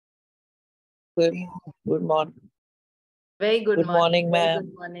Good morning. Very good morning, ma'am.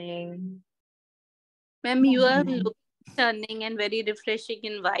 Good morning. Ma'am, you are looking stunning and very refreshing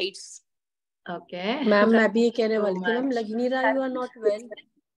in whites. Okay. Ma'am, मैं भी ये कहने वाली थी ma'am, लग नहीं रहा you are not well.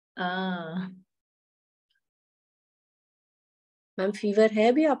 Ma'am fever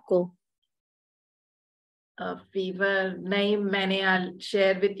है भी आपको? फीवर नहीं, मैंने I'll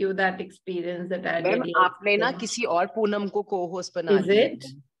share with you that experience that I did. Ma'am आपने ना किसी और पूनम को co-host बना दिया। Is it?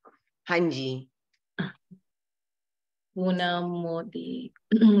 हाँ जी। Poonam Modi.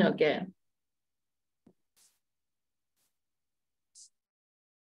 Okay.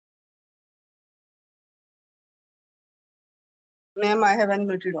 Ma'am, I have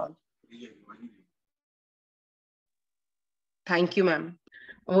unmuted all. Thank you, ma'am.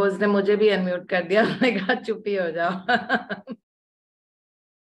 वो उसने मुझे भी अनम्यूट कर दिया, मैंने कहा चुप ही हो जाओ।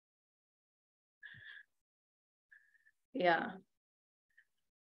 Yeah.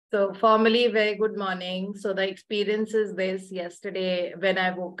 So formally, very good morning. So the experience is this: yesterday when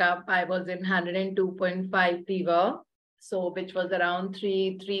I woke up, I was in 102.5 fever. So which was around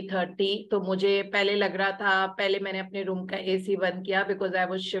 3:30. तो मुझे पहले लग रहा था, पहले मैंने अपने रूम का AC बंद किया because I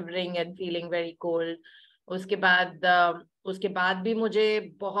was shivering and feeling very cold. उसके बाद भी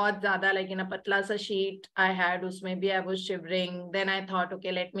मुझे बहुत ज्यादा, like in a पतला सा sheet I had, उसमें भी I was shivering. Then I thought,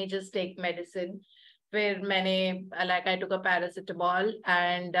 okay, let me just take medicine. फिर मैंने, like I took a paracetamol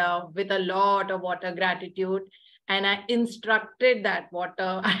and with a lot of water, gratitude, and I instructed that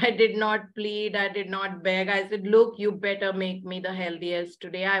water. I did not plead, I did not beg. I said, look, you better make me the healthiest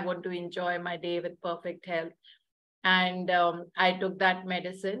today. I want to enjoy my day with perfect health. And I took that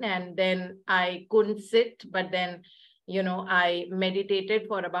medicine, and then I couldn't sit, but then, I meditated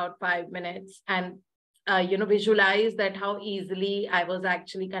for about 5 minutes and, visualized that how easily I was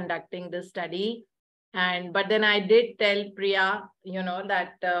actually conducting this study. But then I did tell Priya,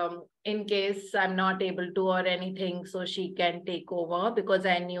 that in case I'm not able to or anything, so she can take over, because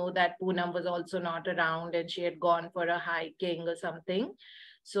I knew that Poonam was also not around and she had gone for a hiking or something.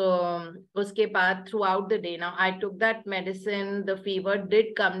 So uske baad, throughout the day, now I took that medicine, the fever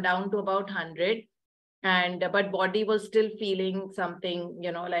did come down to about 100. But body was still feeling something,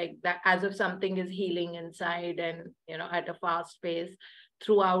 like that, as if something is healing inside and, at a fast pace.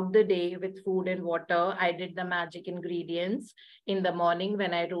 Throughout the day with food and water, I did the magic ingredients. In the morning,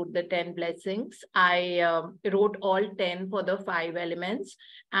 when I wrote the 10 blessings, I wrote all 10 for the 5 elements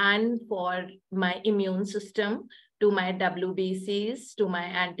and for my immune system, to my WBCs, to my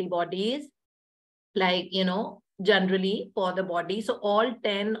antibodies, like, generally for the body. So all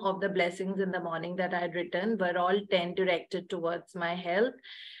 10 of the blessings in the morning that I had written were all 10 directed towards my health.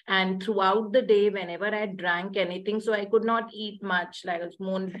 And throughout the day, whenever I drank anything, so I could not eat much, like I was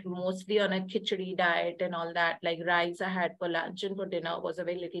mostly on a khichdi diet and all that, like rice I had for lunch, and for dinner was a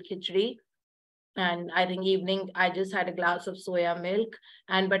very little khichdi. And I think evening, I just had a glass of soya milk,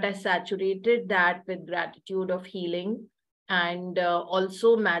 but I saturated that with gratitude of healing, and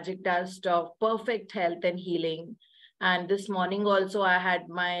also magic dust of perfect health and healing. And this morning also I had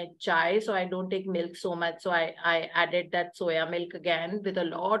my chai, so I don't take milk so much. So I added that soya milk again with a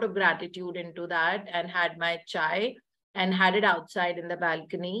lot of gratitude into that, and had my chai and had it outside in the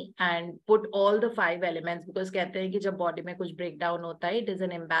balcony, and put all the 5 elements, because कहते हैं कि जब body में कुछ breakdown होता है, it is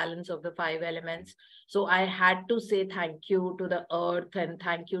an imbalance of the 5 elements. So I had to say thank you to the earth and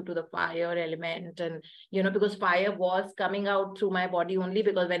thank you to the fire element. And, because fire was coming out through my body only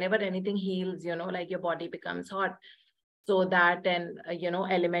because whenever anything heals, like your body becomes hot. So that, and,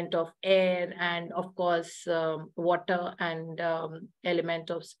 element of air, and of course, water, and element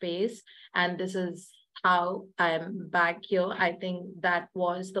of space. And this is how I'm back here. I think that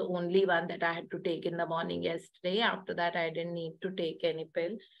was the only one that I had to take in the morning yesterday. After that, I didn't need to take any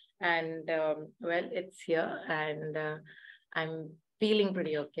pill. And well, it's here, and I'm feeling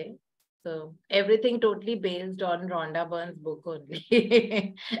pretty okay. So everything totally based on Rhonda Byrne's book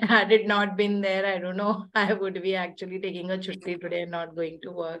only. Had it not been there, I don't know, I would be actually taking a chutti today and not going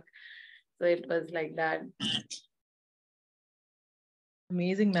to work. So it was like that.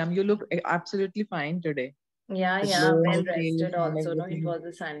 Amazing, ma'am. You look absolutely fine today. Yeah, well rested also. No, it was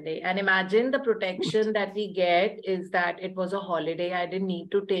a Sunday. And imagine the protection that we get is that it was a holiday. I didn't need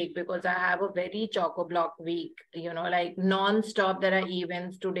to take, because I have a very chock-a-block week, like non-stop. There are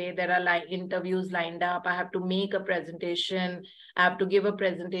events today. There are interviews lined up. I have to make a presentation. I have to give a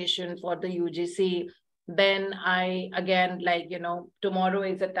presentation for the UGC. Then I, again, tomorrow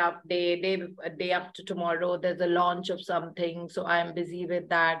is a tough day. Day after tomorrow, there's a launch of something. So I'm busy with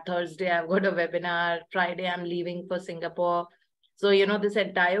that. Thursday, I've got a webinar. Friday, I'm leaving for Singapore. So, this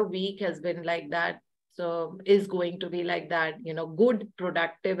entire week has been like that. So is going to be like that, good,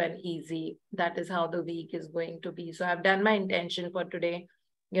 productive, and easy. That is how the week is going to be. So I've done my intention for today.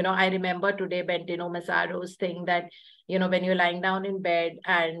 I remember today Bentino Massaro's thing that, when you're lying down in bed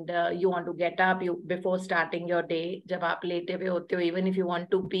and you want to get up, before starting your day, jab aap lete hue hote ho, even if you want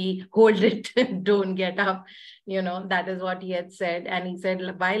to pee, hold it, don't get up. That is what he had said. And he said,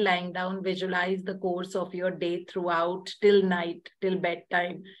 while lying down, visualize the course of your day throughout till night, till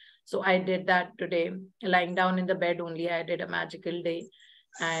bedtime. So I did that today, lying down in the bed only. I did a magical day.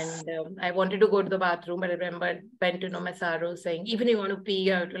 And I wanted to go to the bathroom, but I remember Bentino Massaro saying, even if you want to pee,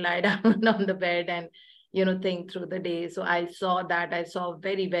 you have to lie down on the bed and, think through the day. So I saw that. I saw a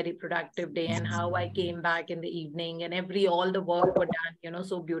very, very productive day, and how I came back in the evening and all the work were done,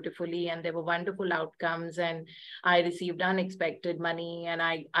 so beautifully, and there were wonderful outcomes, and I received unexpected money, and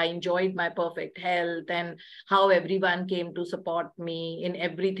I enjoyed my perfect health, and how everyone came to support me in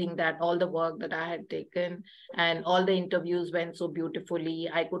everything, that all the work that I had taken, and all the interviews went so beautifully.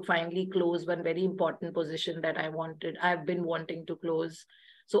 I could finally close one very important position that I've been wanting to close.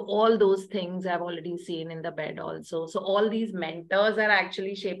 So all those things I've already seen in the bed also. So all these mentors are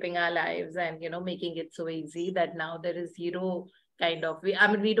actually shaping our lives and, making it so easy that now there is zero kind of,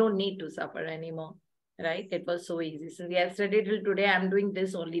 we don't need to suffer anymore, right? It was so easy. So yesterday till today, I'm doing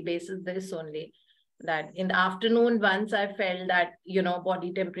this only, basis this only. That in the afternoon, once I felt that,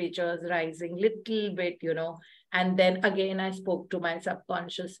 body temperature is rising little bit, and then again, I spoke to my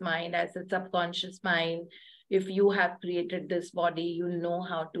subconscious mind. I said, subconscious mind, if you have created this body, you know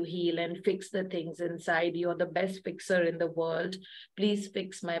how to heal and fix the things inside. You're the best fixer in the world. Please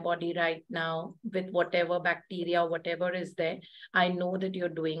fix my body right now with whatever bacteria, whatever is there. I know that you're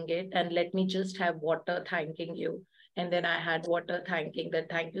doing it, and let me just have water thanking you. And then I had water thanking that,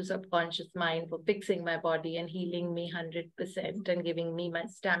 thank you, subconscious mind, for fixing my body and healing me 100% and giving me my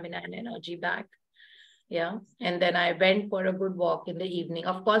stamina and energy back. Yeah. And then I went for a good walk in the evening.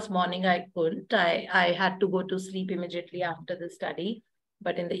 Of course, morning I couldn't. I had to go to sleep immediately after the study.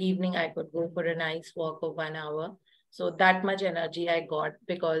 But in the evening, I could go for a nice walk of 1 hour. So that much energy I got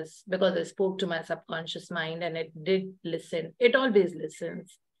because I spoke to my subconscious mind, and it did listen. It always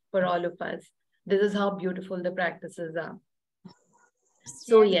listens for all of us. This is how beautiful the practices are.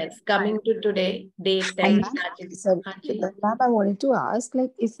 So yes, coming to today, day 10. Sorry, ma'am, I wanted to ask,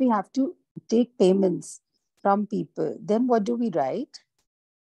 like, if we have to take payments from people, then what do we write?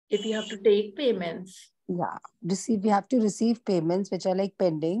 If you have to take payments. Yeah, we have to receive payments which are like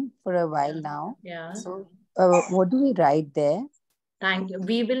pending for a while now. Yeah. So what do we write there? Thank you.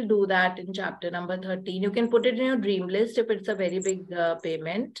 We will do that in chapter number 13. You can put it in your dream list if it's a very big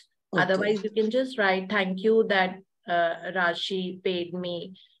payment. Okay. Otherwise, you can just write, thank you that Rashi paid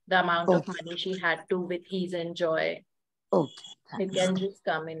me the amount of money she had to with ease and joy. Okay. It can just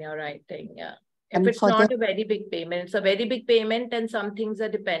come in your writing. Yeah. If it's not a very big payment, it's a very big payment and some things are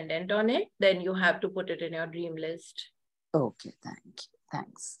dependent on it, then you have to put it in your dream list. Okay. Thank you.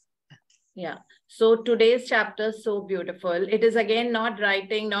 Thanks. Yeah. So today's chapter is so beautiful. It is again not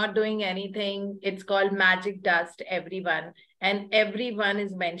writing, not doing anything. It's called Magic Dust, everyone. And everyone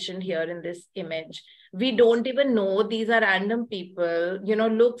is mentioned here in this image. We don't even know these are random people,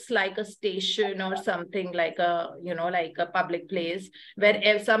 looks like a station or something like a, like a public place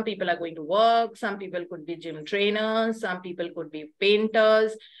where some people are going to work, some people could be gym trainers, some people could be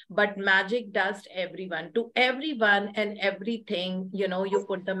painters, but magic dust, everyone. To everyone and everything, you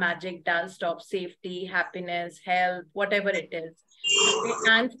put the magic dust of safety, happiness, health, whatever it is.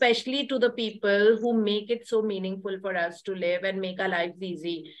 And especially to the people who make it so meaningful for us to live and make our lives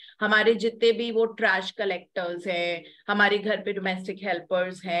easy. हमारे जितने भी वो trash collectors हैं, हमारे घर पे domestic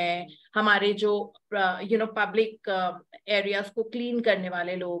helpers हैं, हमारे जो public areas को clean करने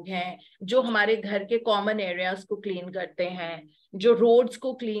वाले लोग हैं, जो हमारे घर के common areas को clean करते हैं, जो roads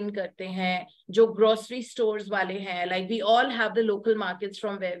को clean करते हैं, जो grocery stores वाले हैं, like we all have the local markets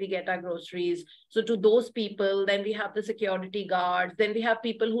from where we get our groceries. So to those people, then we have the security guards, then we have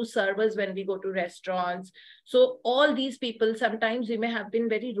people who serve us when we go to restaurants. So all these people, sometimes we may have been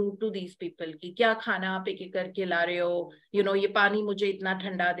very rude to these people कि क्या खाना आप एक करके ला रहे हो, ये पानी मुझे इतना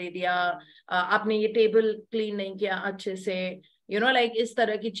ठंडा दे दिया, आपने ये टेबल क्लीन नहीं किया अच्छे से, like इस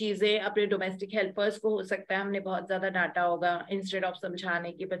तरह की चीजें अपने डोमेस्टिक हेल्पर्स को हो सकता है हमने बहुत ज्यादा डांटा होगा इंस्टेड ऑफ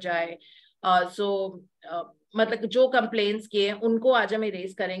समझाने की बजाय. मतलब जो कंप्लेंट्स किए उनको आज हम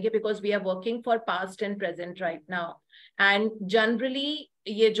इरेज करेंगे because we are working for past and present right now. And generally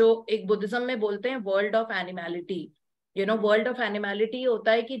ये जो एक बुद्धिज्म में बोलते हैं world of animality, world of animality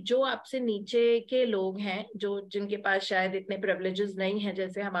होता है कि जो आपसे नीचे के लोग हैं, जो जिनके पास शायद इतने प्रिविलेजेस नहीं है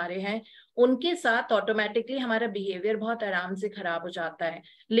जैसे हमारे हैं, उनके साथ ऑटोमेटिकली हमारा बिहेवियर बहुत आराम से खराब हो जाता है।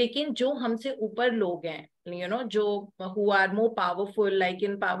 लेकिन जो हमसे ऊपर लोग हैं, जो who are more powerful, like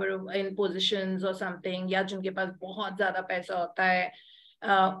in power in positions और समथिंग, या जिनके पास बहुत ज्यादा पैसा होता है,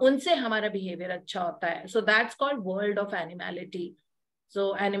 उनसे हमारा बिहेवियर अच्छा होता है। So that's called world of animality.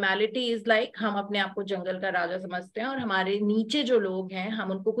 So animality is like हम अपने आप को जंगल का राजा समझते हैं, और हमारे नीचे जो लोग हैं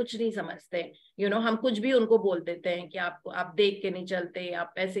हम उनको कुछ नहीं समझते। हम कुछ भी उनको बोल देते हैं कि आप देख के नहीं चलते,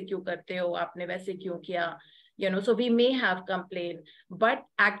 आप ऐसे क्यों करते हो, आपने वैसे क्यों किया, so we may have complained, but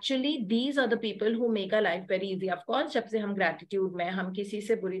actually these are the people who make our life very easy. Of course, जब से हम gratitude में, हम किसी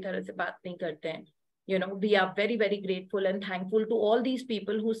से बुरी तरह से बात नहीं करते हैं, we are very very grateful and thankful to all these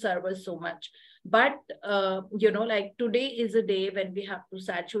people who serve us so much. But like today is a day when we have to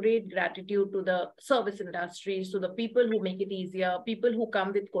saturate gratitude to the service industries, to the people who make it easier, people who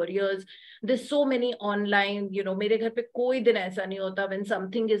come with couriers. There's so many online, मेरे घर पे कोई दिन ऐसा नहीं होता when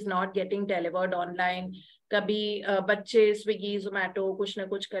something is not getting delivered online. कभी बच्चे स्विगी जोमेटो कुछ ना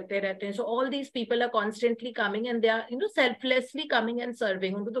कुछ करते रहते हैं. So all these people are constantly coming and they are selflessly coming and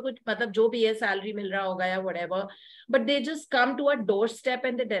serving. उनको तो कुछ मतलब जो भी है सैलरी मिल रहा होगा या whatever, but they just come to our door step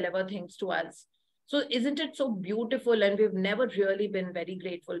and they deliver things to us. So isn't it so beautiful? And we've never really been very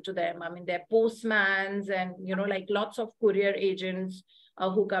grateful to them. I mean, they're postmans and, like lots of courier agents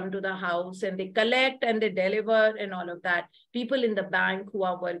who come to the house and they collect and they deliver and all of that. People in the bank who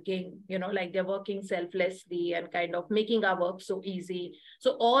are working, like they're working selflessly and kind of making our work so easy.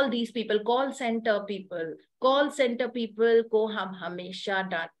 So all these people, call center people को हम हमेशा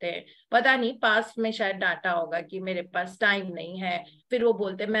डांटते हैं. पता नहीं past में शायद डांटा होगा कि मेरे पास टाइम नहीं है. फिर वो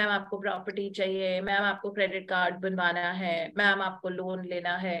बोलते हैं मैम आपको प्रॉपर्टी चाहिए, मैम आपको क्रेडिट कार्ड बनवाना है, मैम आपको लोन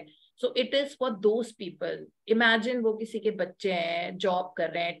लेना है. So it is for those people. Imagine वो किसी के बच्चे हैं, जॉब कर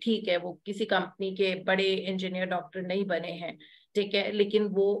रहे हैं, ठीक है वो किसी कंपनी के बड़े इंजीनियर डॉक्टर नहीं बने हैं, ठीक है, लेकिन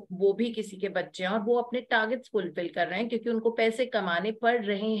वो भी किसी के बच्चे हैं और वो अपने टारगेट्स फुलफिल कर रहे हैं क्योंकि उनको पैसे कमाने पड़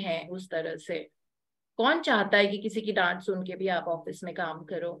रहे हैं उस तरह से. कौन चाहता है कि किसी की डांट सुन के भी आप ऑफिस में काम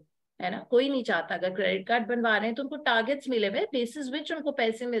करो, है ना? कोई नहीं चाहता. अगर क्रेडिट कार्ड बनवा रहे हैं तो उनको टारगेट्स मिले हुए, बेसिस विच उनको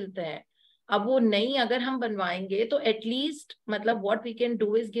पैसे मिलते हैं. अब वो नहीं अगर हम बनवाएंगे तो एटलीस्ट मतलब what we can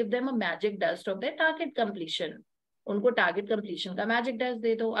do is give them a magic dust of their target completion. उनको टारगेट कंप्लीशन का मैजिक डस्ट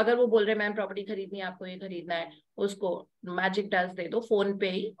दे दो. अगर वो बोल रहे हैं मैम प्रॉपर्टी खरीदनी है, आपको ये खरीदना है, उसको मैजिक डस्ट दे दो फोन पे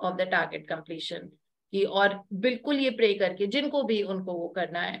ही ऑफ द टारगेट कंप्लीशन की. और बिल्कुल ये प्रे करके जिनको भी उनको वो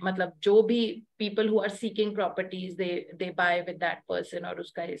करना है, मतलब जो भी people who are seeking properties they bye with that person, और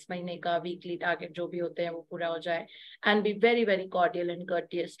उसका इस महीने का वीकली टारगेट जो भी होते हैं वो पूरा हो जाए. And be very very cordial and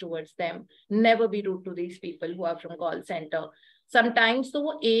courteous towards them. Never be rude to these people who are from call centre. Sometimes तो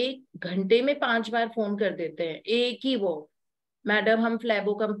वो 1 घंटे में 5 बार फोन कर देते हैं, एक ही वो, मैडम हम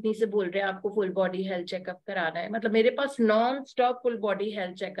फ्लैबो कंपनी से बोल रहे हैं आपको फुल बॉडी हेल्थ चेकअप कराना है. मतलब मेरे पास non stop full body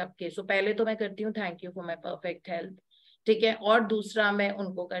health checkup के. सो पहले तो मैं करती हूँ thank you for my perfect health, ठीक है, और दूसरा मैं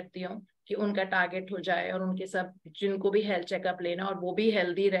उनको करती हूँ कि उनका टारगेट हो जाए और उनके सब जिनको भी हेल्थ चेकअप लेना और वो भी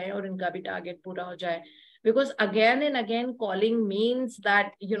हेल्दी रहे और इनका भी टारगेट पूरा हो जाए. Because again and again calling means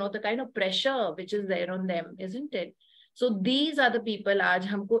that the kind of pressure which is there on them, isn't it? So these are the people आज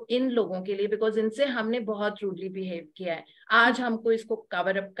हमको इन लोगों के लिए, because इनसे हमने बहुत rudely behave किया है, आज हमको इसको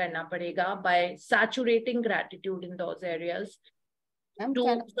cover up करना पड़ेगा by saturating gratitude in those areas. Ma'am, to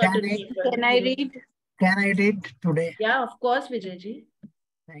can certain people. Can I read? Can I read today? Yeah, of course, Vijay ji.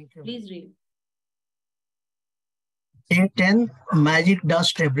 Thank you. Please read. Day 10, Magic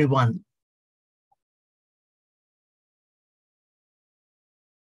Dust, everyone.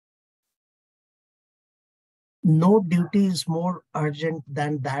 No duty is more urgent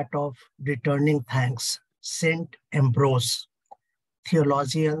than that of returning thanks. Saint Ambrose,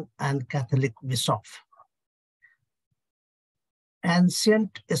 theologian and Catholic bishop.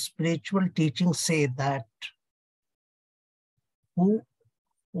 Ancient spiritual teachings say that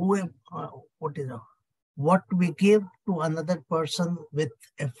what we give to another person with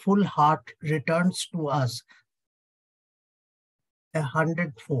a full heart returns to us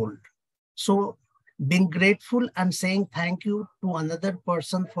 100-fold. So being grateful and saying thank you to another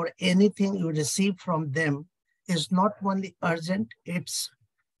person for anything you receive from them is not only urgent, it's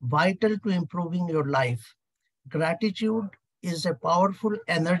vital to improving your life. Gratitude is a powerful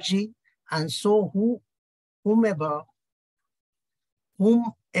energy, and so whomever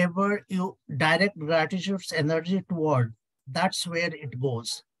you direct gratitude's energy toward, that's where it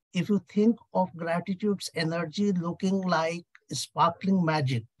goes. If you think of gratitude's energy looking like sparkling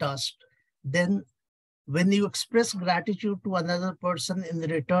magic dust, then when you express gratitude to another person in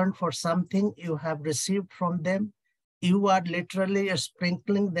return for something you have received from them, You are literally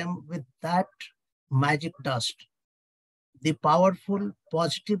sprinkling them with that magic dust. The powerful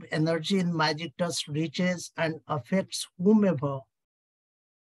positive energy in magic dust reaches and affects whomever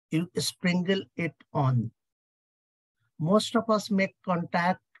you sprinkle it on. Most of us make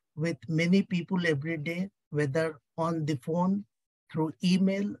contact with many people every day, whether on the phone, through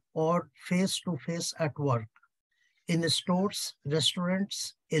email, or face-to-face at work, in stores,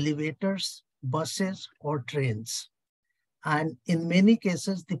 restaurants, elevators, buses, or trains. And in many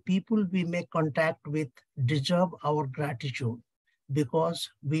cases, the people we make contact with deserve our gratitude because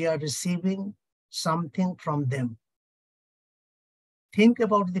we are receiving something from them. Think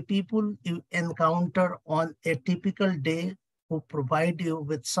about the people you encounter on a typical day who provide you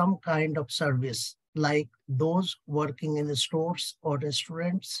with some kind of service, like those working in stores or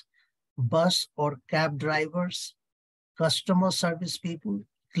restaurants, bus or cab drivers, customer service people,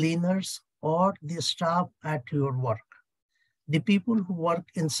 cleaners, or the staff at your work. The people who work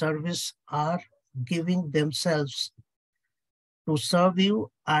in service are giving themselves to serve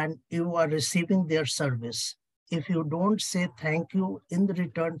you, and you are receiving their service. If you don't say thank you in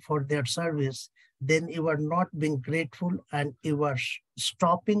return for their service, then you are not being grateful and you are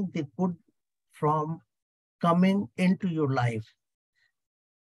stopping the good from coming into your life.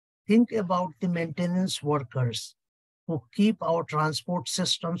 Think about the maintenance workers who keep our transport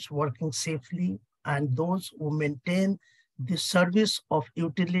systems working safely and those who maintain the service of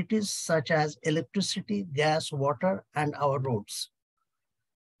utilities such as electricity, gas, water, and our roads.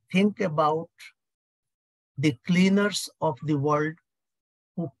 Think about the cleaners of the world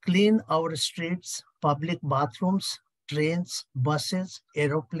who clean our streets, public bathrooms, trains, buses,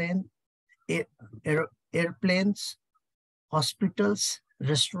 airplanes, hospitals,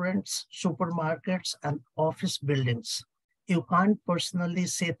 restaurants, supermarkets, and office buildings. You can't personally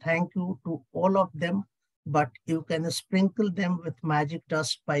say thank you to all of them, but you can sprinkle them with magic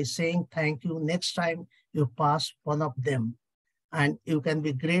dust by saying thank you next time you pass one of them. And you can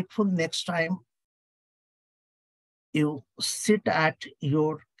be grateful next time you sit at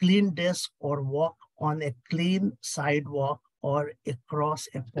your clean desk or walk on a clean sidewalk or across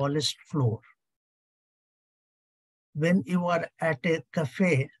a polished floor. When you are at a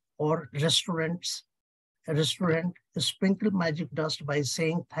cafe or restaurant, sprinkle magic dust by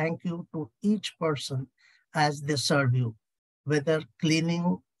saying thank you to each person as they serve you, whether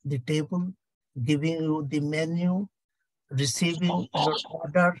cleaning the table, giving you the menu, receiving your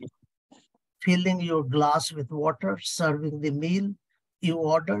order, filling your glass with water, serving the meal you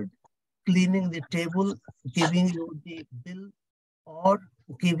ordered, cleaning the table, giving you the bill, or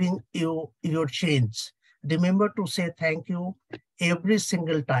giving you your change. Remember to say thank you every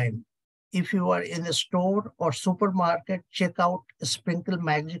single time. If you are in a store or supermarket, check out Sprinkle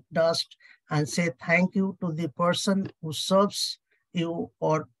Magic Dust and say thank you to the person who serves you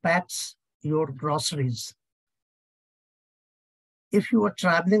or packs your groceries. If you are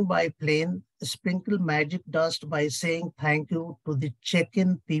traveling by plane, sprinkle magic dust by saying thank you to the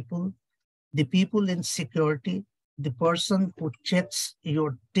check-in people, the people in security, the person who checks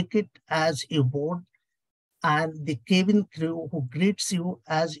your ticket as you board, and the cabin crew who greets you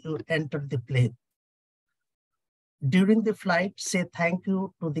as you enter the plane. During the flight, say thank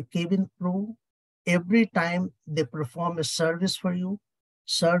you to the cabin crew every time they perform a service for you,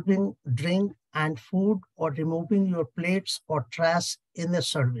 serving drink and food or removing your plates or trash in the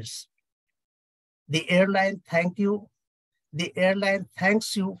service. The airline thanks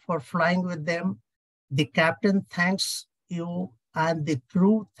you for flying with them. The captain thanks you and the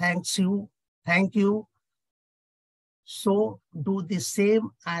crew thanks you. Thank you. So do the same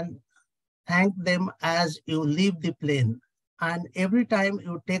and thank them as you leave the plane. And every time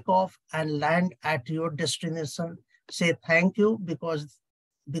you take off and land at your destination, say thank you because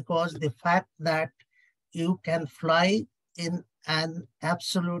the fact that you can fly in an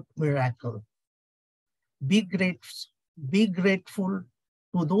absolute miracle. Be grateful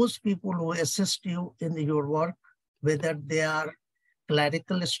to those people who assist you in your work, whether they are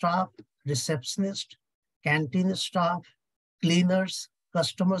clerical staff, receptionist, canteen staff, cleaners,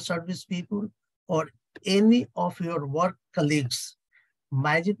 customer service people, or any of your work colleagues.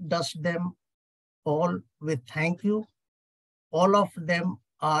 Magic dust them all with thank you. All of them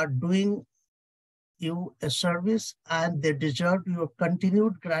are doing you a service and they deserve your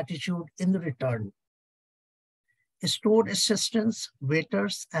continued gratitude in return. Store assistants,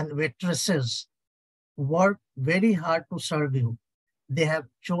 waiters, and waitresses work very hard to serve you. They have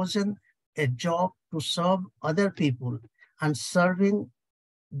chosen a job to serve other people, and serving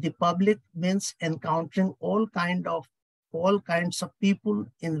the public means encountering all kinds of people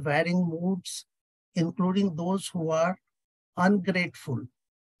in varying moods, including those who are ungrateful.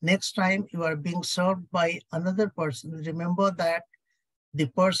 Next time you are being served by another person, remember that the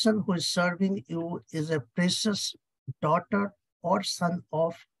person who is serving you is a precious daughter or son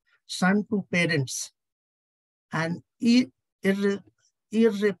to parents, an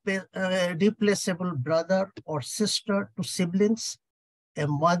irreplaceable brother or sister to siblings, a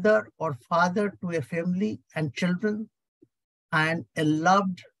mother or father to a family and children, and a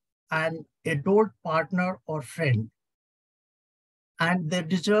loved and adored partner or friend. And they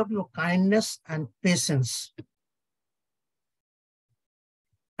deserve your kindness and patience.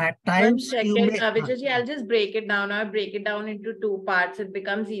 At times, you may... Vijay, I'll just break it down. I'll break it down into two parts. It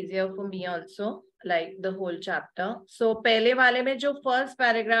becomes easier for me also, like the whole chapter. So, pehle wale mein jo first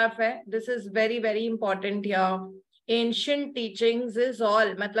paragraph hai, this is very, very important here. Ancient teachings is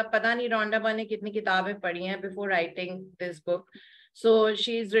all. मतलब पता नहीं Rhonda ने कितनी किताबें पढ़ी हैं before writing this book. So,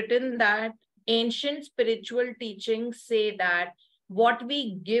 she's written that ancient spiritual teachings say that what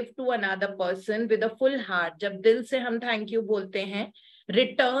we give to another person with a full heart, जब दिल से हम thank you बोलते हैं,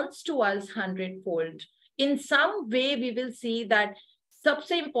 returns to us 100-fold. In some way, we will see that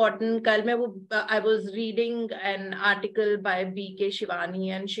सबसे important, कल मैं वो I was reading an article by B.K. Shivani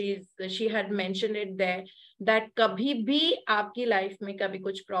and she had mentioned it there that कभी भी आपकी life में कभी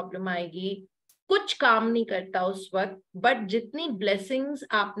कुछ problem आएगी, कुछ काम नहीं करता उस वक्त, but जितनी blessings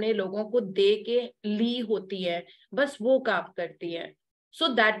आपने लोगों को दे के ली होती है, बस वो काम करती है.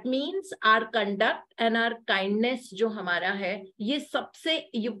 So that means our conduct and our kindness जो हमारा है, ये सबसे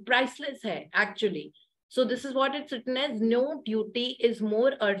priceless है actually. So this is what it's written as, no duty is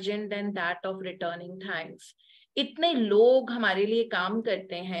more urgent than that of returning thanks. इतने लोग हमारे लिए काम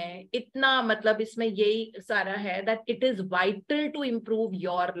करते हैं, इतना मतलब इसमें यही सारा है that it is vital to improve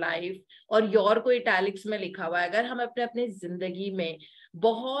your life. और your को italics में लिखा हुआ है. अगर हम अपने जिंदगी में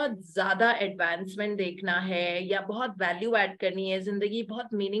बहुत ज्यादा एडवांसमेंट देखना है या बहुत वैल्यू ऐड करनी है, जिंदगी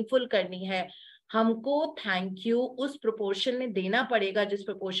बहुत मीनिंगफुल करनी है, हमको थैंक यू उस प्रोपोर्शन में देना पड़ेगा जिस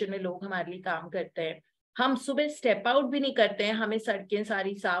प्रोपोर्शन में लोग हमारे लिए काम करते हैं. हम सुबह स्टेप आउट भी नहीं करते हैं, हमें सड़कें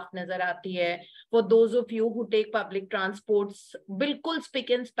सारी साफ नजर आती है. For those of you who take public transports, बिल्कुल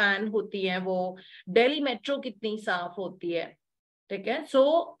स्पिक एंड स्पैन होती है वो. दिल्ली मेट्रो कितनी साफ होती है, ठीक है.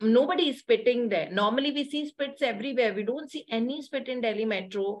 So nobody is spitting there. Normally we see spits everywhere. We don't see any spit in Delhi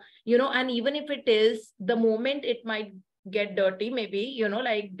metro, you know, and even if it is, the moment it might get dirty, maybe, you know,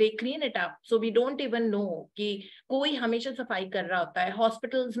 like they clean it up. So we don't even know कि कोई हमेशा सफाई कर रहा होता है.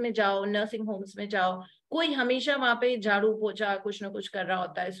 Hospitals में जाओ, nursing homes में जाओ, कोई हमेशा वहां पे झाड़ू पोछा कुछ ना कुछ कर रहा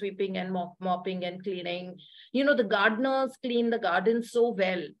होता है, sweeping and mopping and cleaning. You know, the gardeners clean the garden so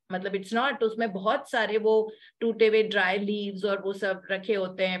well. मतलब it's not, उसमें बहुत सारे वो टूटे हुए dry leaves और वो सब रखे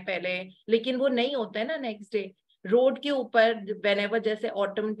होते हैं पहले, लेकिन वो नहीं होते हैं ना नेक्स्ट डे. रोड के ऊपर whenever जैसे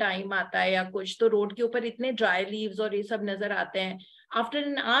autumn time आता है या कुछ, तो रोड के ऊपर इतने dry leaves और ये सब नजर आते हैं. After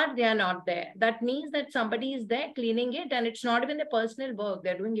an hour, they are not there. That means that somebody is there cleaning it, and it's not even their personal work.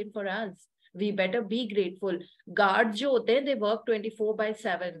 They're doing it for us. We better be grateful. Guards जो होते हैं, they work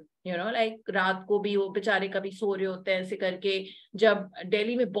 24/7. You know, like रात को भी वो बेचारे कभी सो रहे होते हैं ऐसे करके. जब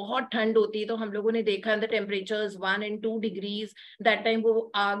दिल्ली में बहुत ठंड होती है तो हम लोगों ने देखा the temperatures 1 and 2 degrees. That time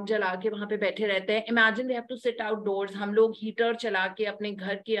वो आग जला के वहां पे बैठे रहते हैं. Imagine they have to sit outdoors. हम लोग हीटर चला के अपने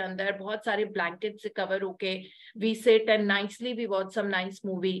घर के अंदर बहुत सारे ब्लैंकेट से कवर होके we sit and nicely we watch some nice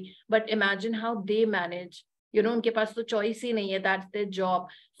movie. But imagine how they manage. You know, उनके पास तो choice ही नहीं है. That's their job.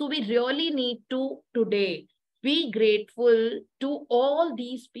 So we really need to today be grateful to all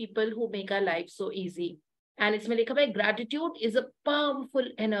these people who make our life so easy. And इसमें लिखा है gratitude is a powerful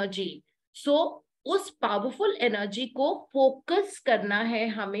energy. So उस powerful energy को focus करना है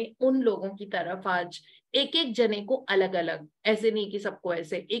हमें उन लोगों की तरफ आज. एक एक जने को अलग अलग, ऐसे नहीं कि सबको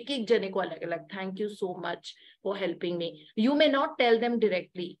ऐसे, एक एक जने को अलग अलग. Thank you so much for helping me. You may not tell them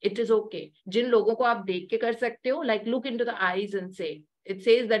directly. It is okay. जिन लोगों को आप देख के कर सकते हो, like look into the eyes and say. It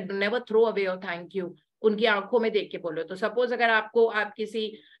says that never throw away your thank you. उनकी आंखों में देख के बोलो. तो सपोज अगर आप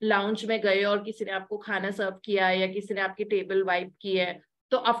किसी लाउंज में गए और किसी ने आपको खाना सर्व किया है या किसी ने आपकी टेबल वाइप की है,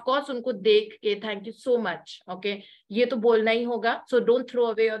 तो ऑफ कोर्स उनको देख के thank you so much, okay, ये तो बोलना ही होगा. So don't throw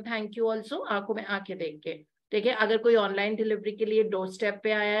away your thank you also, आंखों में आंखें देख के, ठीक है. अगर कोई ऑनलाइन डिलीवरी के लिए डोर स्टेप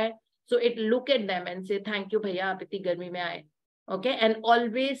पे आया है, so it look at them and से थैंक यू भैया, आप इतनी गर्मी में आए, okay. And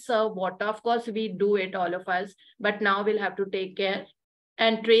always serve water. Of course we do it all of us, but now will have to take care.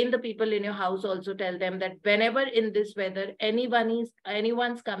 And train the people in your house also. Tell them that whenever in this weather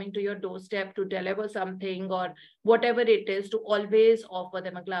anyone's coming to your doorstep to deliver something or whatever it is, to always offer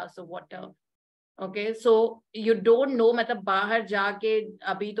them a glass of water. Okay, so you don't know, मतलब बाहर जाके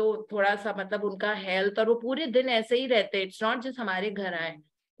अभी तो थोड़ा सा मतलब उनका health और वो पूरे दिन ऐसे ही रहते हैं. It's not just हमारे घर आए,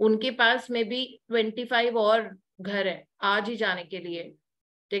 उनके पास में भी 25 और घर है आज ही जाने के लिए,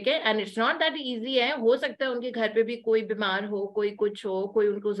 ठीक है। And it's not that easy है, हो सकता है उनके घर पे भी कोई बीमार हो, कोई कुछ हो, कोई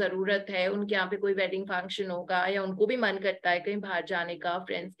उनको जरूरत है, उनके यहाँ पे कोई वेडिंग फंक्शन होगा, या उनको भी मन करता है कहीं बाहर जाने का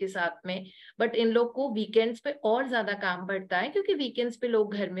फ्रेंड्स के साथ में, बट इन लोग को वीकेंड्स पे और ज्यादा काम बढ़ता है क्योंकि वीकेंड्स पे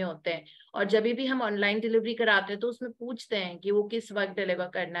लोग घर में होते हैं। और जब भी हम ऑनलाइन डिलीवरी कराते हैं तो उसमें पूछते हैं कि वो किस वक्त डिलीवर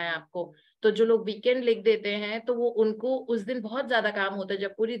करना है आपको, तो जो लोग वीकेंड लिख देते हैं तो वो उनको उस दिन बहुत ज्यादा काम होता है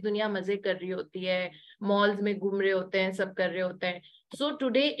जब पूरी दुनिया मजे कर रही होती है, मॉल्स में घूम रहे होते हैं, सब कर रहे होते हैं। So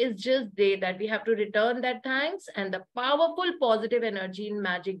today is just day that we have to return that thanks, and the powerful positive energy in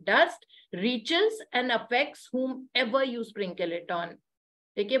magic dust reaches and affects whomever you sprinkle it on.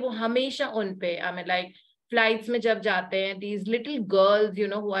 ठीक है, वो हमेशा उन पे, I mean like flights में जब जाते हैं, these little girls, you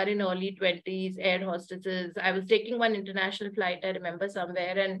know, who are in early 20s, air hostesses. I was taking one international flight, I remember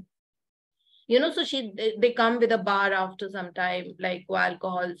somewhere, and you know, so they come with a bar after some time, like वो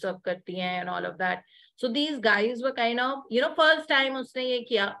alcohol serve करती हैं and all of that. So these guys were kind of, you know, first time उसने ये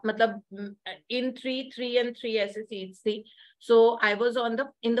किया, मतलब in 3 and 3 ऐसे seats थी. So I was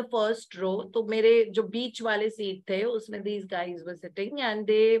in the first row. तो मेरे जो beach वाले seat थे उसमें these guys were sitting, and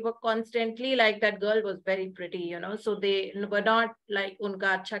they were constantly like, that girl was very pretty, you know, so they were not like,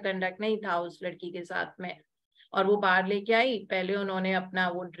 उनका अच्छा conduct नहीं था उस लड़की के साथ में. और वो बाहर लेके आई, पहले उन्होंने अपना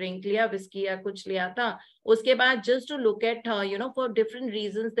वो ड्रिंक लिया, विस्की या कुछ लिया था, उसके बाद just to look at her, you know, for different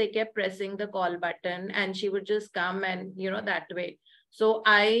reasons they kept pressing the call button and she would just come and you know that way. So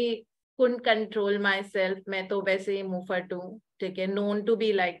I couldn't control myself. मैं तो वैसे ही मुंह फट हूँ, ठीक है, known to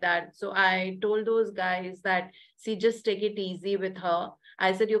be like that. So I told those guys that, see, just take it easy with her.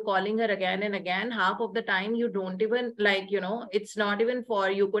 I said, you're calling her again and again. Half of the time you don't even, like, you know, it's not even for,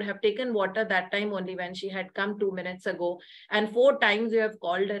 you could have taken water that time only when she had come 2 minutes ago. And 4 times you have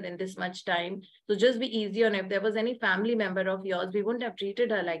called her in this much time. So just be easy on her. If there was any family member of yours, we wouldn't have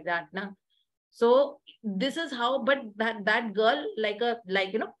treated her like that, na? So this is how, but that girl, like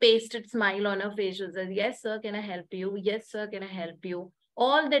you know, pasted smile on her face. She says, yes sir, can I help you? Yes sir, can I help you?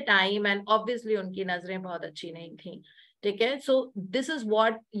 All the time. And obviously unki nazrein bahut achhi nahi thi. Okay, so this is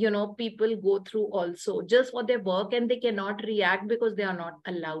what, you know, people go through also just for their work, and they cannot react because they are not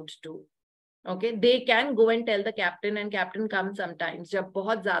allowed to. Okay, they can go and tell the captain, and captain comes sometimes जब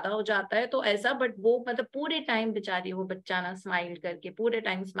बहुत ज्यादा हो जाता है तो ऐसा, but वो मतलब पूरे टाइम बेचारी वो बच्चा ना स्माइल करके, पूरे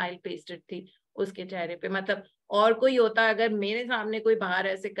टाइम स्माइल पेस्टेड थी उसके चेहरे पे. मतलब और कोई होता, अगर मेरे सामने कोई बाहर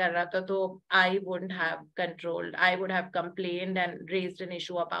ऐसे कर रहा था तो I wouldn't have controlled, I would have complained and raised an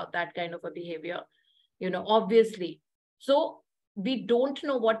issue about that kind of a behavior, you know, obviously. So we don't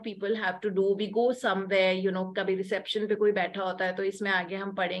know what people have to do. We go somewhere, you know, कभी reception पे कोई बैठा होता है तो इसमें आगे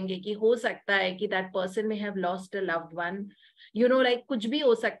हम पढ़ेंगे कि हो सकता है कि that person may have lost a loved one, you know, like कुछ भी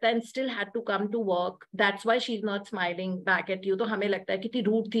हो सकता है, and still had to come to work. That's why she's not smiling back at you. तो हमें लगता है कितनी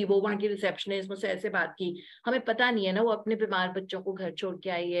रूड थी वो, वहाँ की रिसेप्शनिस्ट मुझसे ऐसे बात की. हमें पता नहीं है ना, वो अपने बीमार बच्चों को घर छोड़ के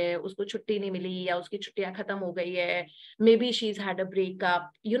आई है, उसको छुट्टी नहीं मिली, या उसकी छुट्टियां खत्म हो गई है, may be she is had a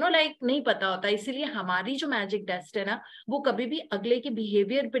breakup, you know, like नहीं पता होता. इसीलिए हमारी जो मैजिक डस्ट है ना, वो कभी भी अगले के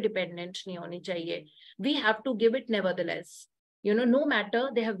बिहेवियर पे डिपेंडेंट नहीं होनी चाहिए. We have to give it nevertheless. You know, no matter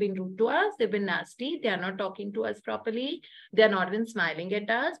they have been rude to us, they've been nasty, they are not talking to us properly, they are not even smiling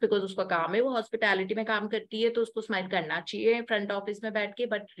at us, because उसका काम है, वो hospitality में काम करती है तो उसको smile करना चाहिए front office में बैठ के,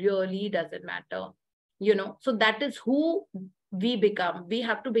 but really doesn't matter, you know. So that is who we become. We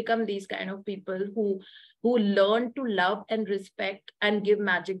have to become these kind of people who learn to love and respect and give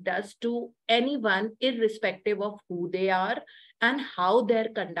magic dust to anyone, irrespective of who they are and how their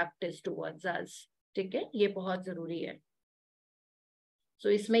conduct is towards us. ठीक है, ये बहुत जरूरी है. So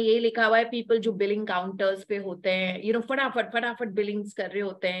इसमें ये लिखा हुआ है, people जो बिलिंग काउंटर्स पे होते हैं, you know, फटाफट बिलिंग्स कर रहे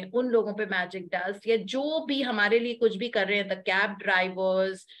होते हैं, उन लोगों पे मैजिक डस्ट, या जो भी हमारे लिए कुछ भी कर रहे हैं, द कैब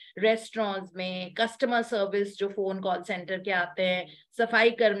ड्राइवर्स, रेस्टोरेंट्स में कस्टमर सर्विस जो फोन कॉल सेंटर के आते हैं,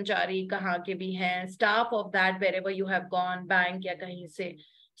 सफाई कर्मचारी कहाँ के भी हैं, staff of that where ever you have gone, bank या कहीं से.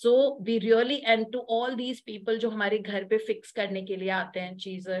 So we really, and to all these people जो हमारे घर पे फिक्स करने के लिए आते हैं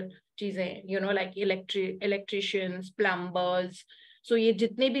चीजें, you know, like electricians, plumbers. So ये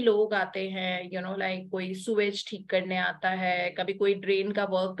जितने भी लोग आते हैं, you know, like कोई सुवेज ठीक करने आता है, कभी कोई ड्रेन का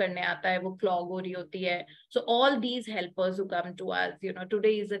वर्क करने आता है, वो क्लॉग हो रही होती है. So all these helpers who come to us, you know,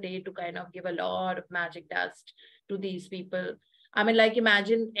 today is a day to kind of give a lot of magic dust to these people. I mean, like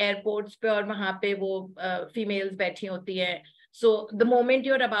imagine airports पे और वहाँ पे वो females बैठी होती हैं. So the moment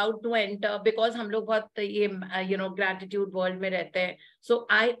you're about to enter, because हम लोग बहुत ये you know, gratitude world में रहते हैं, so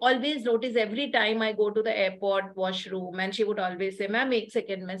I always notice every time I go to the airport washroom, and she would always say, "ma'am 1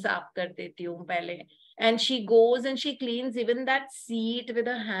 second में साफ कर देती हूँ पहले," and she goes and she cleans even that seat with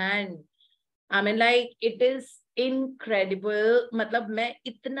her hand. I mean, like it is incredible. मतलब मैं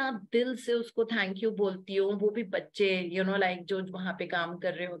इतना दिल से उसको थैंक यू बोलती हूँ. वो भी बच्चे लाइक जो वहां पे काम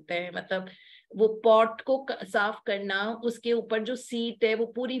कर रहे होते हैं. मतलब वो पॉट को साफ करना, उसके ऊपर जो सीट है वो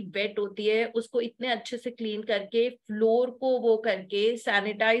पूरी वेट होती है, उसको इतने अच्छे से क्लीन करके, फ्लोर को वो करके,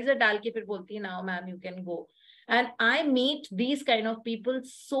 सैनिटाइजर डाल के फिर बोलती है now ma'am you can go. And I meet these kind of people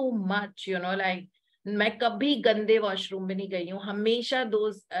so much, like मैं कभी गंदे वॉशरूम में नहीं गई हूँ. हमेशा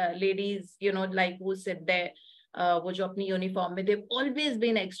दोज लेडीज लाइक वो सिट देयर, वो जो अपनी यूनिफॉर्म में, they've always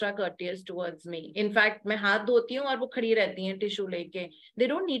been extra courteous towards me. In fact मैं हाथ धोती हूँ और वो खड़ी रहती हैं टिश्यू लेके. they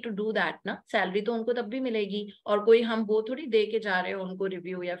don't need to do that ना. सैलरी तो उनको तब भी मिलेगी, और कोई हम वो थोड़ी दे के जा रहे हैं उनको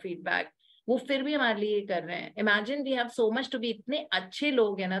रिव्यू या फीडबैक. वो फिर भी हमारे लिए कर रहे हैं. Imagine we have so much to be. इतने अच्छे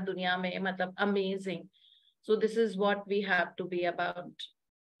लोग हैं ना दुनिया में, मतलब amazing. So this is what we have to be about.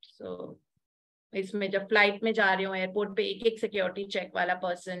 सो इसमें जब फ्लाइट में जा रहे हो एयरपोर्ट पे, एक एक सिक्योरिटी चेक वाला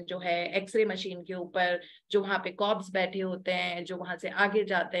पर्सन जो है एक्सरे मशीन के ऊपर, जो वहां पे कॉप्स बैठे होते हैं, जो वहां से आगे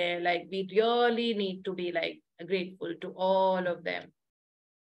जाते हैं, like we really need to be like grateful to all of them.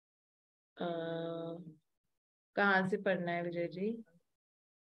 कहाँ से पढ़ना है Vijay ji?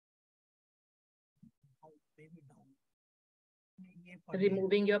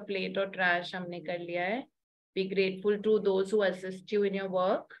 Removing your plate और ट्रैश हमने कर लिया है. Be grateful to those who assist you in your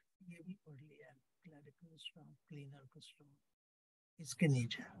work. इसके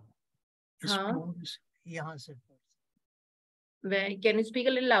नीचे हाँ, यहाँ से. Can you speak a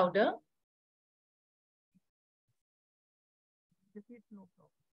little louder?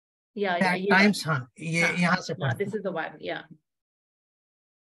 At times, यहाँ से this is the one. Yeah.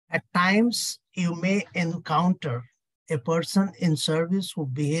 At times, you may encounter a person in service who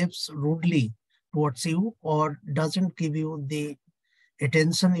behaves rudely towards you or doesn't give you the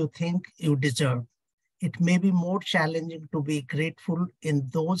attention you think you deserve. It may be more challenging to be grateful in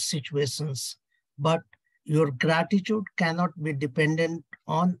those situations, but your gratitude cannot be dependent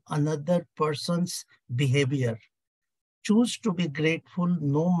on another person's behavior. Choose to be grateful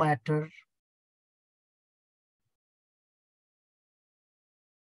no matter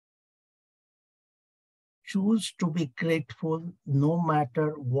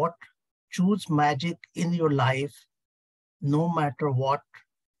what. Choose magic in your life no matter what.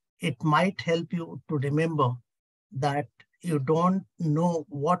 It might help you to remember that you don't know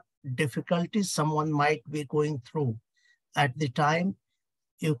what difficulties someone might be going through at the time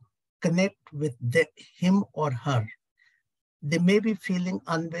you connect with him or her. They may be feeling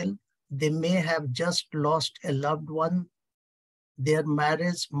unwell. They may have just lost a loved one. Their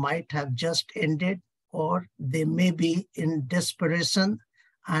marriage might have just ended, or they may be in desperation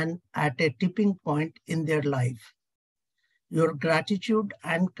and at a tipping point in their life. Your gratitude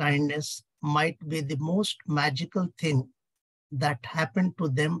and kindness might be the most magical thing that happened to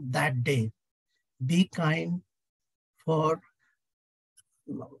them that day. Be kind for,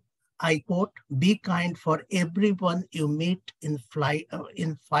 I quote, be kind for everyone you meet in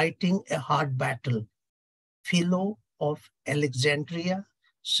fighting a hard battle. Philo of Alexandria,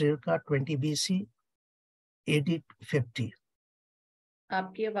 circa 20 BC, AD 50.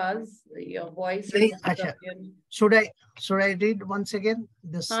 आपकी आवाज, your voice. अच्छा, should I read once again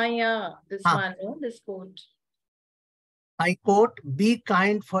this? This one, this quote. I quote, be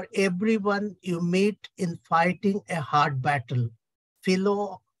kind for everyone you meet in fighting a hard battle.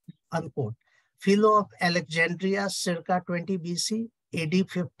 Philo, unquote. Philo of Alexandria, circa 20 BC, AD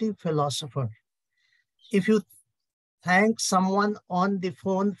 50, philosopher. If you thank someone on the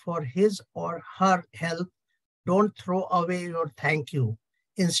phone for his or her help, don't throw away your thank you.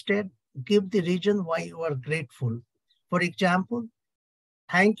 Instead, give the reason why you are grateful. For example,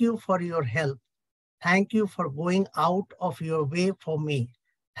 thank you for your help. Thank you for going out of your way for me.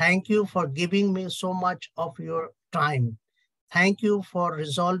 Thank you for giving me so much of your time. Thank you for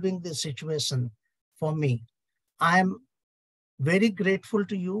resolving the situation for me. I am very grateful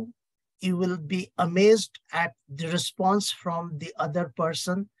to you. You will be amazed at the response from the other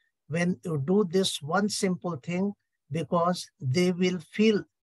person when you do this one simple thing, because they will feel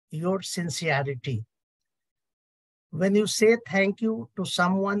your sincerity. When you say thank you to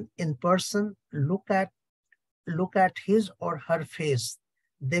someone in person, look at his or her face.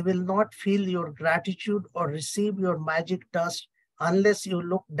 They will not feel your gratitude or receive your magic dust unless you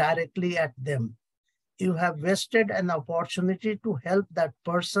look directly at them. You have wasted an opportunity to help that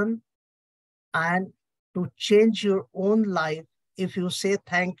person and to change your own life if you say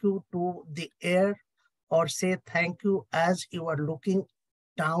thank you to the air, or say thank you as you are looking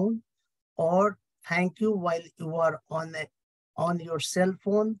down, or thank you while you are on your cell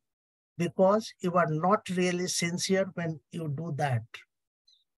phone, because you are not really sincere when you do that.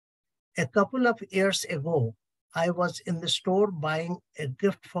 A couple of years ago, I was in the store buying a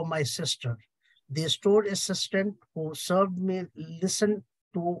gift for my sister. The store assistant who served me listened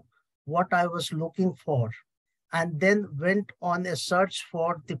to what I was looking for and then went on a search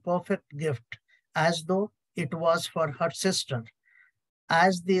for the perfect gift as though it was for her sister.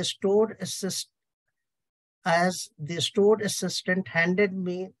 As the store assistant handed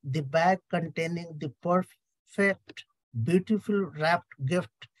me the bag containing the perfect, beautiful wrapped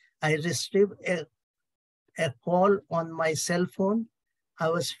gift, I received a call on my cell phone. I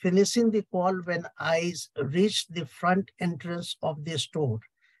was finishing the call when I reached the front entrance of the store,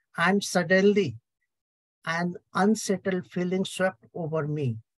 and suddenly an unsettled feeling swept over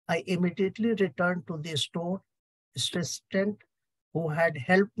me. I immediately returned to the store assistant who had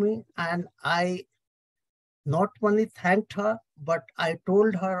helped me, and I not only thanked her, but I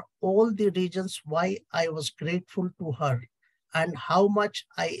told her all the reasons why I was grateful to her and how much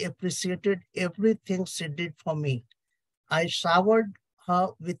I appreciated everything she did for me. I showered her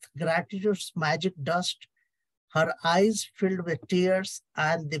with gratitude's magic dust. Her eyes filled with tears,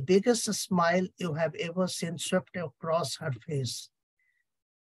 and the biggest smile you have ever seen swept across her face.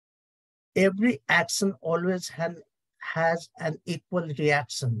 Every action always has an equal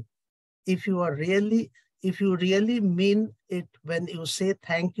reaction. If you really mean it when you say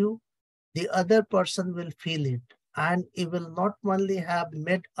thank you, the other person will feel it. And it will not only have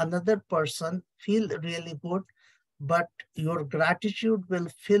made another person feel really good, but your gratitude will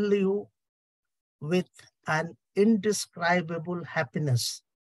fill you with an indescribable happiness.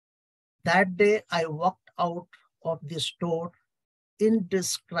 That day, I walked out of the store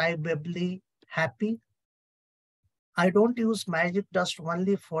indescribably happy. I don't use magic dust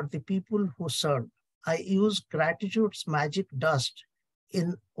only for the people who serve. I use gratitude's magic dust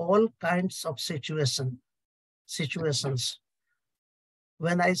in all kinds of situations.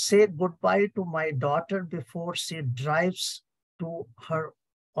 When I say goodbye to my daughter before she drives to her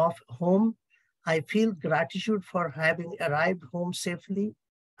home, I feel gratitude for having arrived home safely,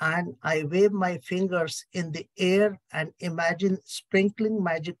 and I wave my fingers in the air and imagine sprinkling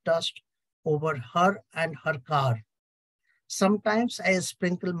magic dust over her and her car. Sometimes I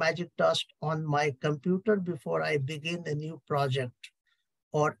sprinkle magic dust on my computer before I begin a new project,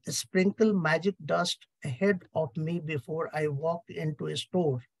 or sprinkle magic dust ahead of me before I walk into a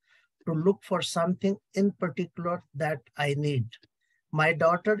store to look for something in particular that I need. My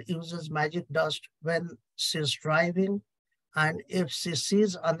daughter uses magic dust when she's driving, and if she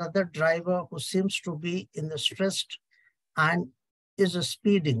sees another driver who seems to be in the stressed and is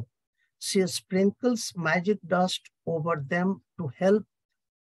speeding, she sprinkles magic dust over them to help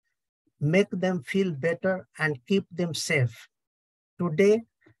make them feel better and keep them safe. Today,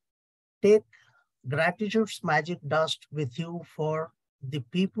 take gratitude's magic dust with you for the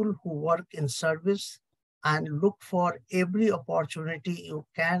people who work in service, and look for every opportunity you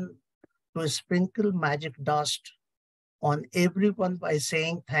can to sprinkle magic dust on everyone by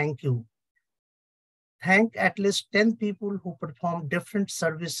saying thank you. Thank at least 10 people who perform different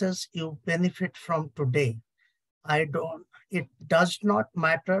services you benefit from today. It does not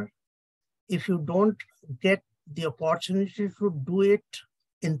matter if you don't get the opportunity to do it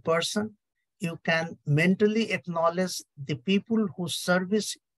in person. You can mentally acknowledge the people whose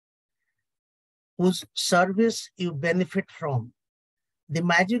service you benefit from. The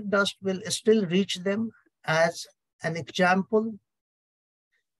magic dust will still reach them. As an example,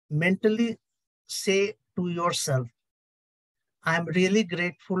 mentally say to yourself, I'm really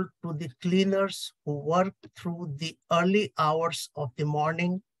grateful to the cleaners who work through the early hours of the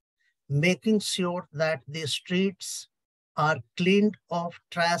morning, making sure that the streets are cleaned of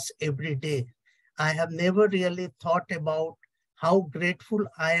trash every day. I have never really thought about how grateful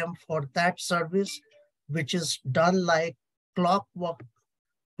I am for that service, which is done like clockwork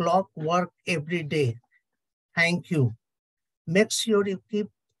every day. Thank you. Make sure you keep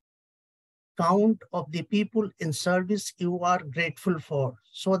count of the people in service you are grateful for,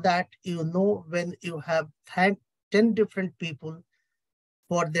 so that you know when you have thanked 10 different people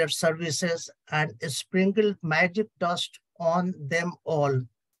for their services and sprinkled magic dust on them all.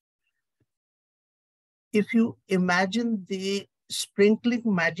 If you imagine the sprinkling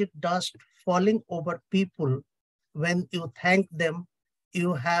magic dust falling over people when you thank them,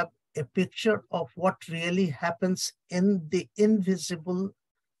 you have a picture of what really happens in the invisible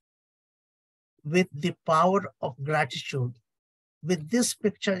with the power of gratitude. With this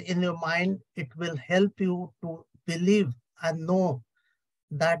picture in your mind, it will help you to believe and know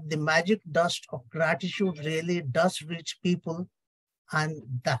that the magic dust of gratitude really does reach people, and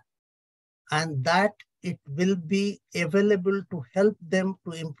that it will be available to help them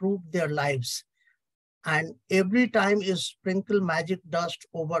to improve their lives. And every time you sprinkle magic dust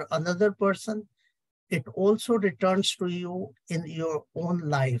over another person, it also returns to you in your own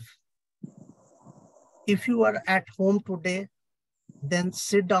life. If you are at home today, then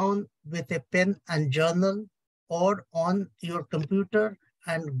sit down with a pen and journal or on your computer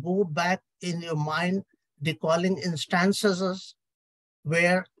and go back in your mind, recalling instances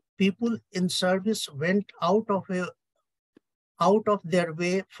where people in service went out of their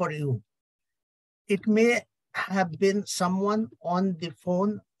way for you. It may have been someone on the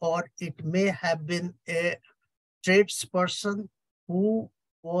phone, or it may have been a tradesperson who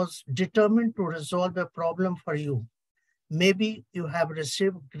was determined to resolve a problem for you. Maybe you have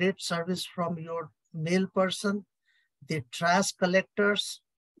received great service from your mail person, the trash collectors,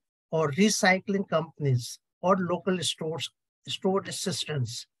 or recycling companies, or local store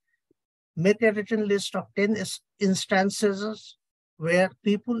assistants. Make a written list of 10 instances where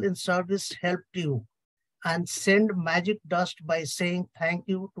people in service helped you, and send magic dust by saying thank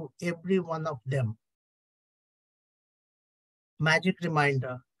you to every one of them. Magic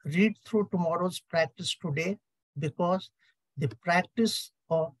reminder: read through tomorrow's practice today, because the practice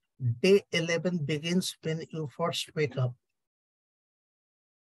of day 11 begins when you first wake up.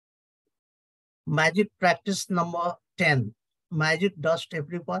 Magic practice number 10. Magic dust,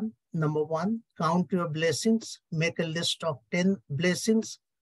 everyone. Number 1, count your blessings. Make a list of 10 blessings.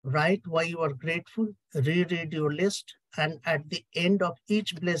 Write why you are grateful. Reread your list. And at the end of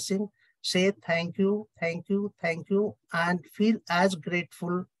each blessing, say thank you, thank you, thank you, and feel as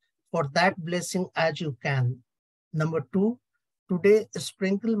grateful for that blessing as you can. Number 2, today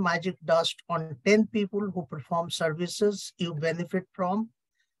sprinkle magic dust on 10 people who perform services you benefit from,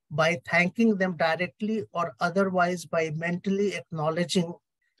 by thanking them directly or otherwise by mentally acknowledging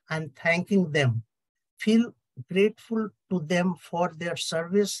and thanking them. Feel grateful to them for their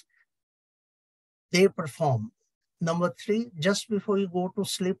service they perform. Number 3, just before you go to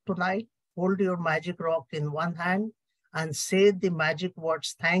sleep tonight, hold your magic rock in one hand and say the magic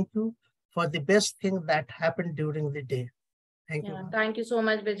words, thank you, for the best thing that happened during the day. Thank you. Thank you so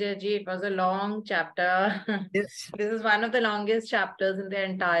much, Vijay ji. It was a long chapter. Yes. This is one of the longest chapters in the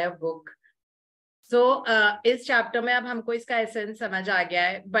entire book. So, इस chapter में अब हमको इसका essence समझ आ गया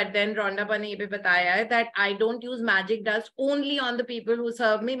है. But then Rhonda ने ये भी बताया है that I don't use magic dust only on the people who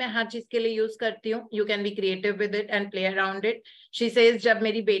serve me. मैं हर चीज के लिए use करती हूँ. You can be creative with it and play around it. She says जब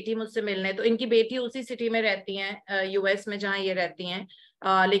मेरी बेटी मुझसे मिलने, तो इनकी बेटी उसी सिटी में रहती हैं, US में जहाँ ये रहती हैं,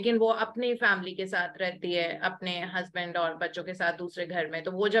 लेकिन वो अपनी फैमिली के साथ रहती है, अपने हस्बैंड और बच्चों के साथ दूसरे घर में.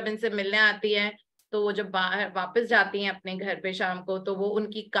 तो वो जब इनसे मिलने आती है, तो वो जब बाहर वापस जाती हैं अपने घर पे शाम को, तो वो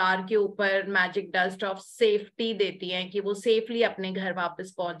उनकी कार के ऊपर मैजिक डस्ट ऑफ सेफ्टी देती हैं कि वो सेफली अपने घर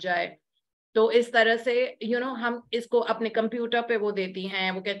वापस पहुंच जाए. तो इस तरह से हम इसको अपने कंप्यूटर पे वो देती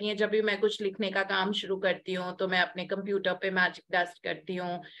हैं. वो कहती हैं जब भी मैं कुछ लिखने का काम शुरू करती हूँ तो मैं अपने कंप्यूटर पे मैजिक डस्ट करती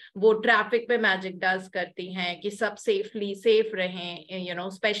हूँ. वो ट्रैफिक पे मैजिक डस्ट करती हैं कि सब सेफ रहें,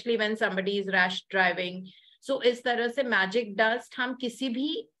 specially when somebody is rash driving. सो इस तरह से मैजिक डस्ट हम किसी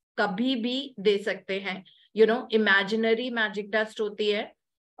भी कभी भी दे सकते हैं. इमेजिनरी मैजिक डस्ट होती है.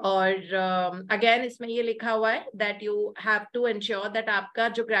 और अगेन इसमें ये लिखा हुआ है that you have to ensure that आपका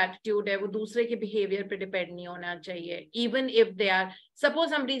जो ग्रैटिट्यूड है वो दूसरे के बिहेवियर पे डिपेंड नहीं होना चाहिए. Even if they are, suppose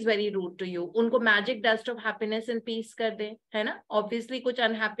somebody is very rude to you, उनको magic dust of happiness and piece कर दे, है ना. ऑब्वियसली कुछ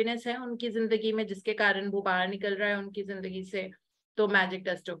अनहैप्पीनेस है उनकी जिंदगी में जिसके कारण वो बाहर निकल रहा है उनकी जिंदगी से, तो मैजिक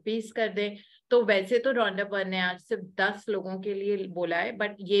डस्ट ऑफ पीस कर दे. तो वैसे तो रॉन्डा बर्न ने आज सिर्फ 10 लोगों के लिए बोला है,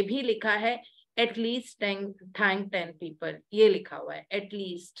 बट ये भी लिखा है एटलीस्ट थैंक 10 पीपल. ये लिखा हुआ है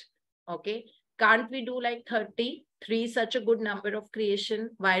at least. Okay, can't we do like 33 such a good number of creation?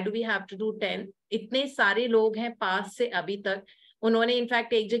 Why do we have to do 10? इतने सारे लोग हैं पास से अभी तक. उन्होंने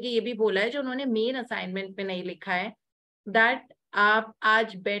इनफैक्ट एक जगह ये भी बोला है जो उन्होंने मेन असाइनमेंट में नहीं लिखा है, दैट आप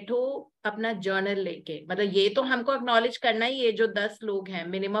आज बैठो अपना जर्नल लेके. मतलब ये तो हमको एक्नॉलेज करना ही, ये जो 10 लोग हैं,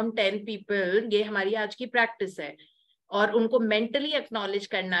 मिनिमम 10 पीपल, ये हमारी आज की प्रैक्टिस है, और उनको मेंटली एक्नॉलेज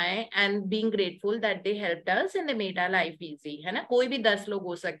करना है and being grateful that they helped us and they made our life easy, है ना. कोई भी 10 लोग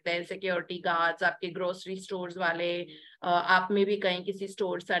हो सकते हैं, सिक्योरिटी गार्ड्स, आपके ग्रोसरी स्टोर्स वाले, आप में भी कहीं किसी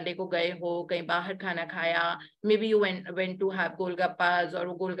स्टोर संडे को गए हो, कहीं बाहर खाना खाया, may be you went to have golgappas, और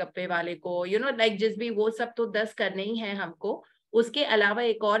वो गोलगप्पे वाले को लाइक जिस भी, वो सब तो 10 करने ही है हमको. उसके अलावा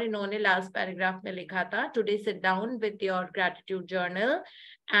एक और इन्होंने लास्ट पैराग्राफ में लिखा था, today sit down with your gratitude journal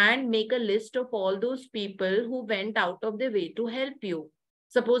and make a list of all those people who went out of their way to help you.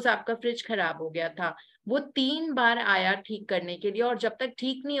 Suppose आपका फ्रिज खराब हो गया था, वो 3 बार आया ठीक करने के लिए, और जब तक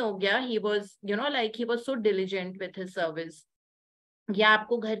ठीक नहीं हो गया he was so diligent with his service. या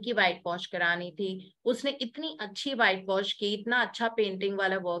आपको घर की व्हाइट वॉश करानी थी, उसने इतनी अच्छी व्हाइट वॉश की, इतना अच्छा पेंटिंग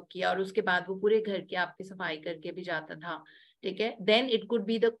वाला वर्क किया, और उसके बाद वो पूरे घर की आपकी सफाई करके भी जाता था, ठीक है. Then it could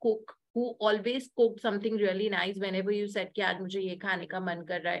be the cook who always cooked something really nice whenever you said कि आज मुझे ये खाने का मन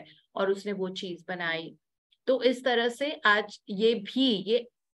कर रहा है, और उसने वो चीज बनाई. तो इस तरह से आज ये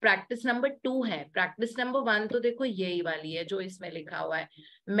प्रैक्टिस नंबर 2 है. प्रैक्टिस नंबर 1 तो देखो यही वाली है जो इसमें लिखा हुआ है.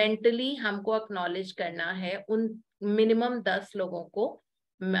 मेंटली हमको एक्नॉलेज करना है उन मिनिमम 10 लोगों को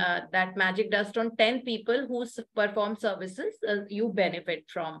that magic dust on 10 people who perform services you benefit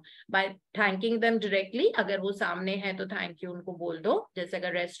from by thanking them directly. अगर वो सामने है तो थैंक यू उनको बोल दो. जैसे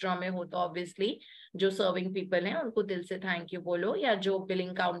अगर रेस्टोरेंट में हो तो ऑब्वियसली जो सर्विंग पीपल हैं उनको दिल से थैंक यू बोलो, या जो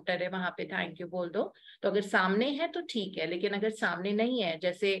बिलिंग काउंटर है वहां पे थैंक यू बोल दो. तो अगर सामने है तो ठीक है, लेकिन अगर सामने नहीं है,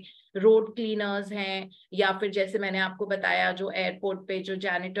 जैसे रोड क्लीनर्स हैं, या फिर जैसे मैंने आपको बताया जो एयरपोर्ट पे जो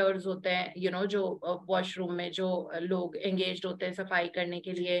जैनिटर्स होते हैं, यू नो, जो वॉशरूम में जो लोग एंगेज्ड होते हैं सफाई करने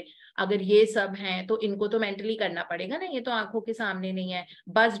के लिए, अगर ये सब हैं तो इनको तो मेंटली करना पड़ेगा ना, ये तो आंखों के सामने नहीं है.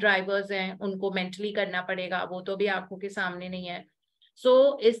 बस ड्राइवर्स हैं, उनको मेंटली करना पड़ेगा, वो तो भी आंखों के सामने नहीं है.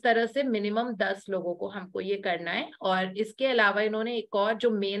 सो इस तरह से मिनिमम 10 लोगों को हमको ये करना है. और इसके अलावा इन्होंने एक और जो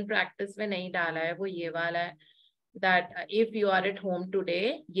मेन प्रैक्टिस में नहीं डाला है वो ये वाला है, that if you are at home today,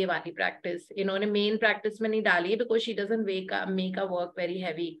 ये वाली प्रैक्टिस इन्होंने मेन प्रैक्टिस में नहीं डाली है because she doesn't make a work very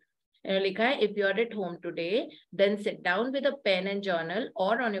heavy. लिखा है if you are at home today, then sit down with a pen and journal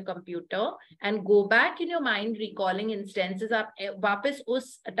or on your computer and go back in your mind recalling instances. आप वापस उस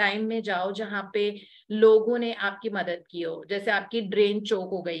time में जाओ जहाँ पे लोगों ने आपकी मदद की हो. जैसे आपकी ड्रेन चोक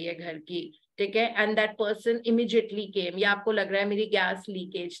हो गई है घर की, ठीक है, एंड दैट पर्सन इमीडिएटली केम, या आपको लग रहा है मेरी गैस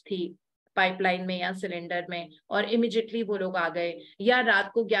लीकेज थी पाइपलाइन में या सिलेंडर में, और इमीडिएटली वो लोग आ गए. या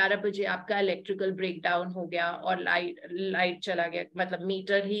रात को 11 बजे आपका इलेक्ट्रिकल ब्रेकडाउन हो गया और लाइट चला गया, मतलब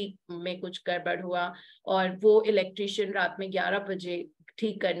मीटर ही में कुछ गड़बड़ हुआ, और वो इलेक्ट्रिशियन रात में 11 बजे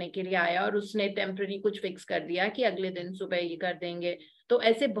ठीक करने के लिए आया और उसने टेम्पररी कुछ फिक्स कर दिया कि अगले दिन सुबह ये कर देंगे. तो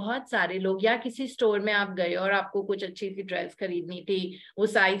ऐसे बहुत सारे लोग. या किसी स्टोर में आप गए और आपको कुछ अच्छी सी ड्रेस खरीदनी थी, वो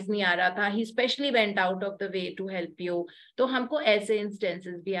साइज नहीं आ रहा था, ही specially went out of the way to help you. तो हमको ऐसे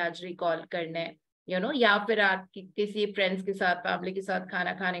इंस्टेंसेस भी आज रिकॉल करने हैं, यू नो. या फिर आप किसी फ्रेंड्स के साथ, फैमिली के साथ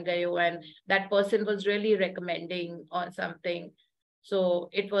खाना खाने गए हो and that person was really recommending on something. So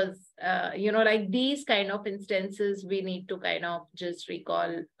it was, like these kind of instances we need to kind of just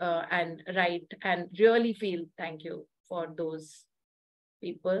recall and write and really feel thank you for those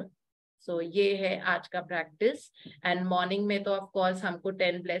people. So ये है आज का practice. And morning में तो of course हमको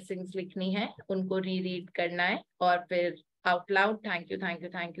 10 blessings लिखनी है, उनको रीड करना है, और फिर out loud thank you thank you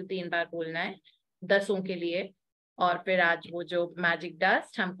thank you 3 बार बोलना है 10 के लिए. और फिर आज वो जो मैजिक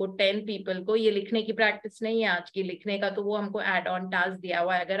डस्ट हमको 10 पीपल को, ये लिखने की प्रैक्टिस नहीं है आज की, लिखने का तो वो हमको एड ऑन टास्क दिया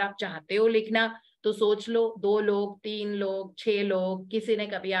हुआ है. अगर आप चाहते हो लिखना तो सोच लो, 2 लोग 3 लोग 6 लोग, किसी ने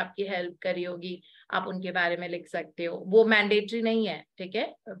कभी आपकी हेल्प करी होगी, आप उनके बारे में लिख सकते हो. वो मैंडेटरी नहीं है, ठीक है.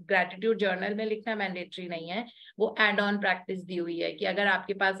 ग्रैटिट्यूड जर्नल में लिखना मैंडेटरी नहीं है, वो एड ऑन प्रैक्टिस दी हुई है कि अगर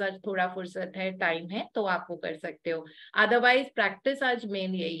आपके पास आज थोड़ा फुर्सत है, टाइम है, तो आप वो कर सकते हो. अदरवाइज प्रैक्टिस आज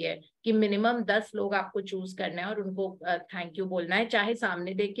मेन यही है कि मिनिमम 10 लोग आपको चूज करना है और उनको थैंक यू बोलना है, चाहे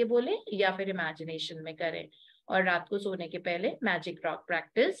सामने देख के बोले या फिर इमेजिनेशन में करें. और रात को सोने के पहले मैजिक रॉक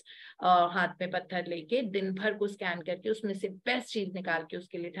प्रैक्टिस, हाथ में पत्थर लेके दिन भर को स्कैन करके उसमें से बेस्ट चीज निकाल के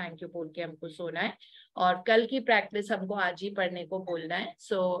उसके लिए थैंक यू बोल के हमको सोना है. और कल की प्रैक्टिस हमको आज ही पढ़ने को बोलना है.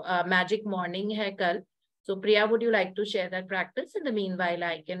 सो मैजिक मॉर्निंग है कल. So Priya, would you like to share that practice? In the meanwhile,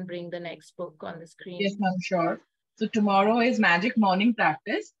 I can bring the next book on the screen. Yes, ma'am, sure. So tomorrow is magic morning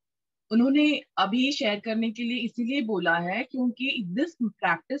practice. उन्होंने अभी share करने के लिए इसीलिए बोला है क्योंकि this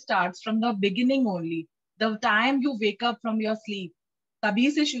practice starts from the beginning only. The time you wake up from your sleep, तभी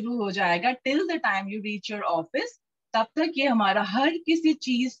से शुरू हो जाएगा till the time you reach your office. तब तक ये हमारा हर किसी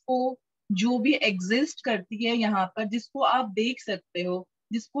चीज को जो भी एग्जिस्ट करती है यहाँ पर, जिसको आप देख सकते हो,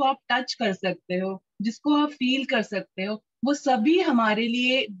 जिसको आप टच कर सकते हो, जिसको आप फील कर सकते हो, वो सभी हमारे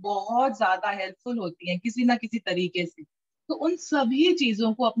लिए बहुत ज्यादा हेल्पफुल होती हैं किसी ना किसी तरीके से. तो उन सभी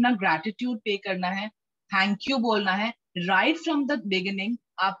चीजों को अपना ग्रैटिट्यूड पे करना है, थैंक यू बोलना है राइट फ्रॉम द बिगिनिंग.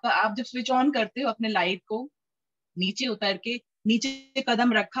 आप जब स्विच ऑन करते हो अपने लाइट को, नीचे उतर के नीचे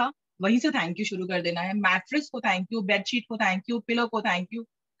कदम रखा, वहीं से थैंक यू शुरू कर देना है. मैट्रेस को थैंक यू, बेडशीट को थैंक यू, पिलो को थैंक यू,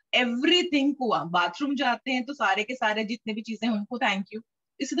 एवरीथिंग को. आप बाथरूम जाते हैं तो सारे के सारे जितने भी चीजें हैं उनको थैंक यू.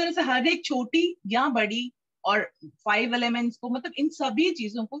 इसी तरह से हर एक छोटी या बड़ी और 5 एलिमेंट्स को, मतलब इन सभी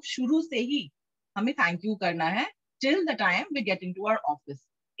चीजों को शुरू से ही हमें थैंक यू करना है till the time we get into our office.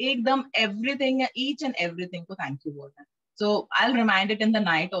 एकदम everything, each and everything को thank you बोलना है. So I'll remind it in the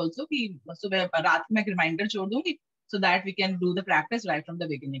night also कि सुबह रात में एक reminder छोड़ दूंगी so that we can do the practice right from the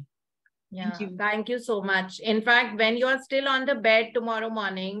beginning. Yeah, thank you so much. In fact, when you are still on the bed tomorrow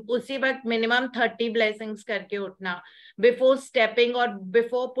morning, उसी वक्त minimum 30 blessings करके उठना before stepping or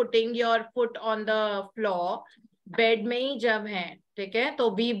before putting your foot on the floor. Bed में ही जब है, ठीक है, तो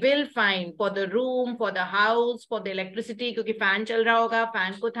we will find for the room, for the house, for the electricity, क्योंकि फैन चल रहा होगा,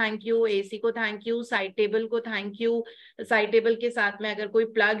 फैन को थैंक यू, एसी को थैंक यू, साइड टेबल को थैंक यू, साइड टेबल के साथ में अगर कोई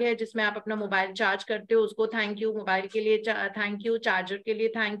प्लग है जिसमें आप अपना मोबाइल चार्ज करते हो उसको थैंक यू, मोबाइल के लिए थैंक यू, चार्जर के लिए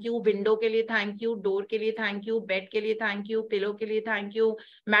थैंक यू, विंडो के लिए थैंक यू, डोर के लिए थैंक यू, बेड के लिए थैंक यू, पिलो के लिए थैंक यू,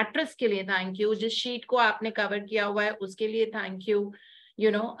 मैट्रेस के लिए थैंक यू, जिस शीट को आपने कवर किया हुआ है उसके लिए thank you, you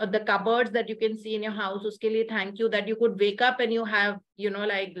know, the cupboards that you can see in your house, uske liye thank you, that you could wake up and you have, you know,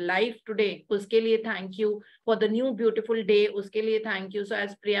 like life today, uske liye thank you, for the new beautiful day, uske liye thank you. So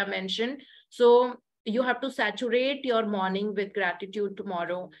as Priya mentioned, so you have to saturate your morning with gratitude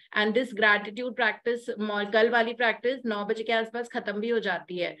tomorrow, and this gratitude practice, कल वाली practice 9 बजे के आसपास खत्म भी हो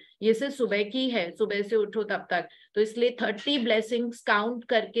जाती है, ये सिर्फ सुबह की है, सुबह से उठो तब तक, तो इसलिए 30 blessings count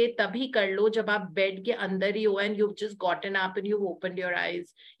करके तभी कर लो जब आप बेड के अंदर ही हो and you've just gotten up and you've opened your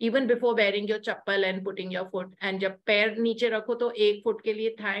eyes, even before wearing your chappal and putting your foot, and जब पैर नीचे रखो तो एक फुट के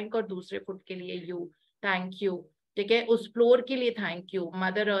लिए थैंक और दूसरे फुट के लिए यू थैंक यू, ठीक है, उस फ्लोर के लिए थैंक यू,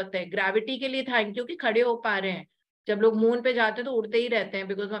 मदर अर्थ है, ग्रेविटी के लिए थैंक यू कि खड़े हो पा रहे हैं, जब लोग मून पे जाते हैं तो उड़ते ही रहते हैं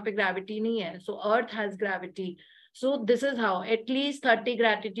बिकॉज वहां पे ग्रेविटी नहीं है, सो earth has gravity. So this is how, at least 30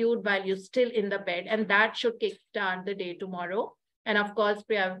 gratitude while you're still in the bed, and that should kickstart the day tomorrow. And of course,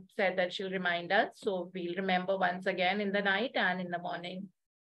 Priya said that she'll remind us, so we'll remember once again in the night and in the morning.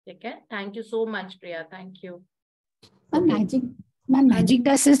 Okay, thank you so much, Priya. Thank you. Okay. Magic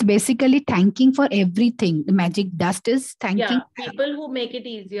dust is basically thanking for everything. The magic dust is thanking. Yeah, people who make it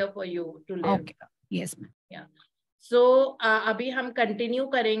easier for you to live. Okay. Yes, ma'am. Yeah. So अभी हम continue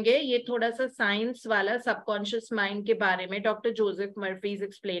करेंगे ये थोड़ा सा science वाला subconscious mind के बारे में. Doctor Joseph Murphy is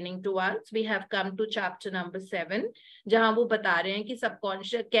explaining to us. We have come to chapter number 7 जहां वो बता रहे हैं कि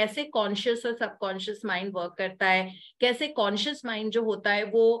सबकॉन्शियस कैसे कॉन्शियस और सबकॉन्शियस माइंड वर्क करता है, कैसे कॉन्शियस माइंड जो होता है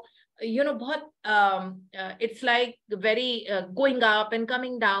वो you know बहुत it's like very going up and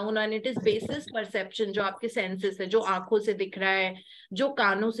coming down, and it is basis perception, जो आपके senses है, जो आंखों से दिख रहा है, जो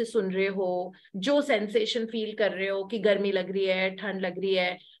कानों से सुन रहे हो, जो sensation feel कर रहे हो कि गर्मी लग रही है, ठंड लग रही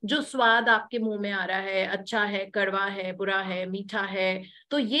है, जो स्वाद आपके मुंह में आ रहा है, अच्छा है, कड़वा है, बुरा है, मीठा है,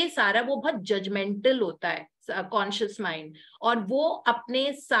 तो ये सारा वो बहुत जजमेंटल होता है कॉन्शियस माइंड, और वो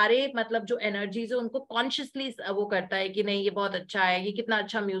अपने सारे मतलब जो एनर्जीज है उनको कॉन्शियसली वो करता है कि नहीं ये बहुत अच्छा है, ये कितना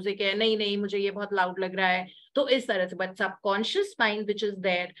अच्छा म्यूजिक है, नहीं नहीं मुझे ये बहुत लाउड लग रहा है, तो इस तरह से. But subconscious mind which is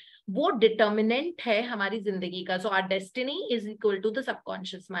there वो डिटर्मिनेंट है हमारी जिंदगी का. So our destiny is equal to the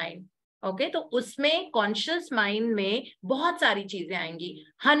subconscious mind. Okay, तो उसमें कॉन्शियस माइंड में बहुत सारी चीजें आएंगी,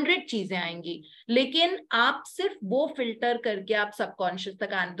 100 चीजें आएंगी, लेकिन आप सिर्फ वो फिल्टर करके आप सबकॉन्शियस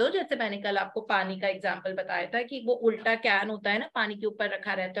तक आने दो. जैसे मैंने कल आपको पानी का एग्जांपल बताया था कि वो उल्टा कैन होता है ना, पानी के ऊपर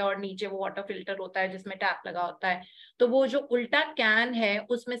रखा रहता है और नीचे वो वाटर फिल्टर होता है जिसमें टैप लगा होता है. तो वो जो उल्टा कैन है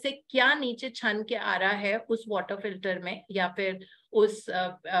उसमें से क्या नीचे छन के आ रहा है उस वाटर फिल्टर में, या फिर उस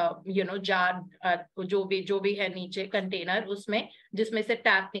यू नो जार जो भी है नीचे कंटेनर उसमें जिसमें से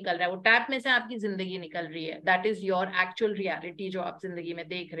टैप निकल रहा है, वो टैप में से आपकी जिंदगी निकल रही है. That is your actual reality जो आप जिंदगी में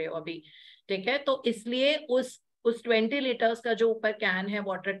देख रहे हो अभी. ठीक है, तो इसलिए उस 20 लीटर्स का जो ऊपर कैन है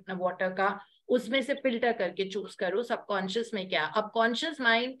वाटर का, उसमें से फिल्टर करके चूज करो सबकॉन्शियस में क्या. अब conscious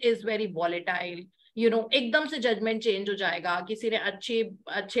mind is very volatile, you know, एकदम से जजमेंट चेंज हो जाएगा. किसी ने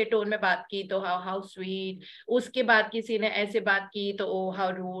अच्छे टोन में बात की तो हाउ स्वीट, उसके बाद किसी ने ऐसे बात की तो ओ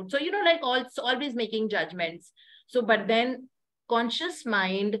how rude. So you know like always making judgements. So but then conscious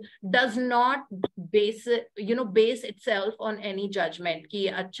mind does not base itself on any judgment कि ये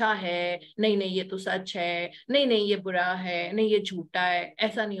अच्छा है, नहीं नहीं ये तो सच है, नहीं नहीं ये बुरा है, नहीं ये झूठा है.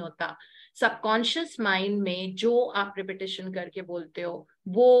 ऐसा नहीं होता. सबकॉन्शियस माइंड में जो आप रिपीटेशन करके बोलते हो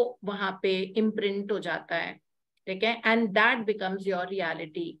वो वहां पे इम्प्रिंट हो जाता है. ठीक है, and that becomes your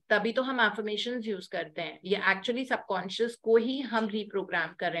reality. तभी तो हम एफर्मेशंस यूज करते हैं. ये एक्चुअली सबकॉन्शियस को ही हम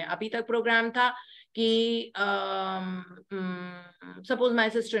रीप्रोग्राम कर रहे हैं. अभी तक प्रोग्राम था कि suppose my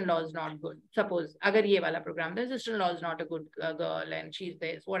sister in law is not good, suppose अगर ये वाला प्रोग्राम था, sister in law is not a good girl and she is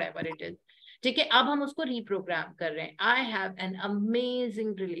this whatever it is. ठीक है, अब हम उसको रीप्रोग्राम कर रहे हैं. I have an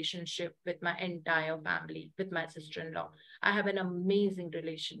amazing relationship with my entire family, with my sister in law. I have an amazing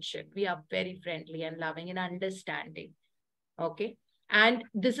relationship. We are very friendly and loving and understanding. Okay. And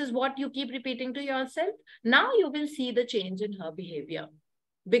this is what you keep repeating to yourself. Now you will see the change in her behavior.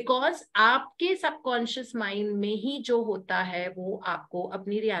 Because आपके subconscious mind में ही जो होता है वो आपको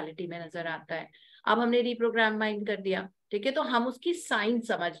अपनी reality में नजर आता है. अब हमने रिप्रोग्राम माइंड कर दिया, ठीक है, तो हम उसकी साइंस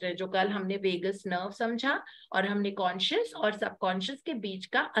समझ रहे हैं. जो कल हमने वेगस नर्व समझा और हमने कॉन्शियस और सबकॉन्शियस के बीच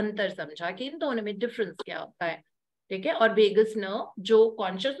का अंतर समझा कि इन दोनों में डिफरेंस क्या होता है, ठीक है. और वेगस नर्व जो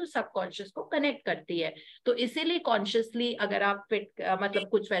कॉन्शियस और सबकॉन्शियस को कनेक्ट करती है. तो इसीलिए कॉन्शियसली अगर आप फिट मतलब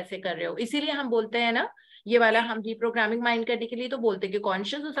कुछ वैसे कर रहे हो, इसीलिए हम बोलते हैं ना, ये वाला हम रिप्रोग्रामिंग माइंड करने के लिए तो बोलते हैं कि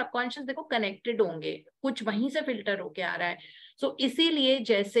कॉन्शियस और सबकॉन्शियस देखो कनेक्टेड होंगे, कुछ वहीं से फिल्टर होके आ रहा है. सो इसीलिए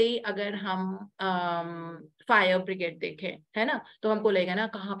जैसे ही अगर हम फायर ब्रिगेड देखें, है ना, तो हमको लगेगा ना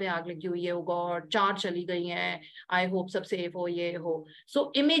कहाँ पे आग लगी हुई है, ओ गॉड 4 चली गई हैं, आई होप सब सेफ हो, ये हो.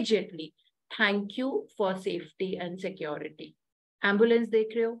 सो immediately thank you for safety and security. Ambulance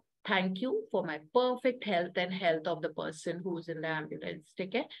देख रहे हो, thank you for my perfect health and health of the person who is in the ambulance,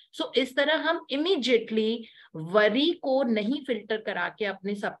 ठीक है. सो इस तरह हम इमीडिएटली वरी को नहीं फिल्टर करा के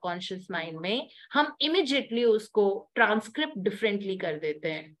अपने सबकॉन्शियस माइंड में, हम इमीडिएटली उसको ट्रांसक्रिप्ट डिफरेंटली कर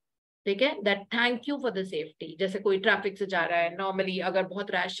देते हैं, ठीक है. That thank you for the safety. जैसे कोई ट्रैफिक से जा रहा है, नॉर्मली अगर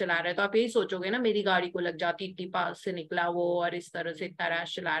बहुत रैश चला रहा है तो आप यही सोचोगे ना, मेरी गाड़ी को लग जाती, इतनी पास से निकला वो और इस तरह से इतना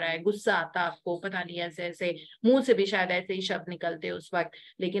रैश चला रहा है, गुस्सा आता आपको, पता नहीं ऐसे ऐसे मुंह से भी शायद ऐसे ही शब्द निकलते उस वक्त.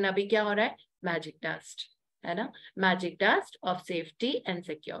 लेकिन अभी क्या हो रहा है, मैजिक डस्ट, है ना, magic dust of safety and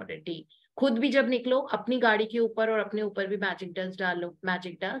security. खुद भी जब निकलो अपनी गाड़ी के ऊपर और अपने ऊपर भी मैजिक डस्ट डाल लो,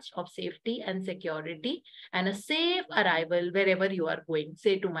 magic dust of safety and security and a safe arrival wherever you are going.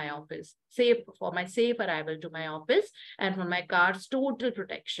 Say to my office, safe for my safe arrival to my office and for my car's total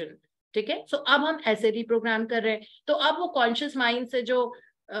protection. ठीक है. सो अब हम ऐसे reprogram कर रहे हैं, तो अब वो कॉन्शियस माइंड से जो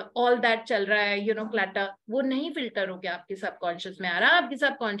ऑल दैट चल रहा है, यू नो, क्लटर, वो नहीं फिल्टर होके आपके सबकॉन्शियस में आ रहा है. आपके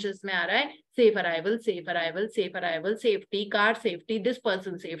सबकॉन्शियस में आ रहा है safe arrival, safe arrival, safe arrival, safety, car safety, this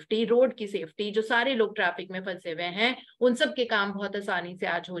person safety, road की सेफ्टी, जो सारे लोग ट्रैफिक में फंसे हुए हैं उन सब के काम बहुत आसानी से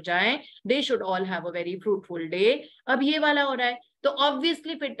आज हो जाएं. They should all have a very fruitful day. अब ये वाला हो रहा है तो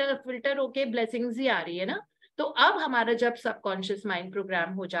ऑब्वियसली फिल्टर होके ब्लेसिंग्स ही आ रही है ना. तो अब हमारा जब सबकॉन्शियस माइंड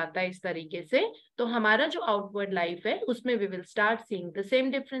प्रोग्राम हो जाता है इस तरीके से, तो हमारा जो आउटवर्ड लाइफ है उसमें we will start seeing the same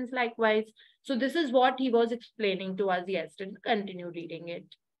difference likewise. So this is what he was explaining to us yesterday. Continue reading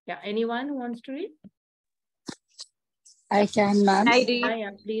it. Yeah, anyone who wants to read? I can, ma'am. I read.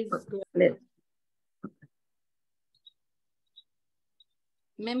 Yeah, please go.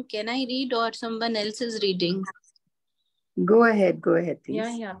 Ma'am, can I read or someone else is reading? Go ahead,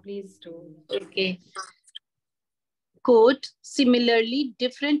 please. Yeah, please do. Okay. Quote, similarly,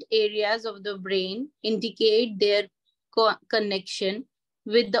 different areas of the brain indicate their connection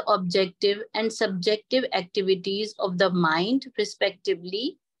with the objective and subjective activities of the mind,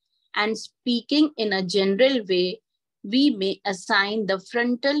 respectively. And speaking in a general way, we may assign the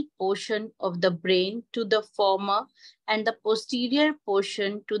frontal portion of the brain to the former and the posterior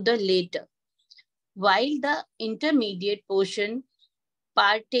portion to the later, while the intermediate portion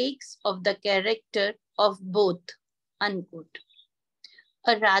partakes of the character of both. Unquote.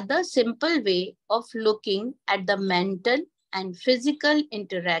 A rather simple way of looking at the mental and physical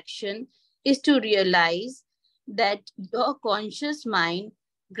interaction is to realize that your conscious mind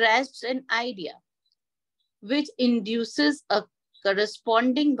grasps an idea, which induces a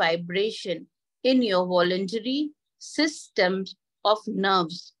corresponding vibration in your voluntary system of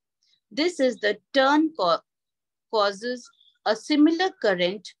nerves. This is the turn causes a similar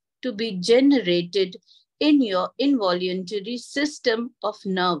current to be generated in your involuntary system of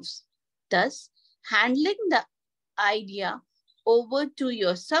nerves, thus handling the idea over to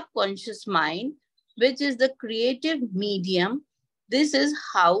your subconscious mind, which is the creative medium. This is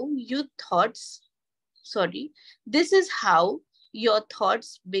how your thoughts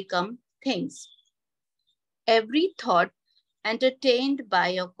become things. Every thought entertained by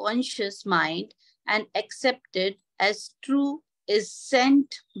your conscious mind and accepted as true is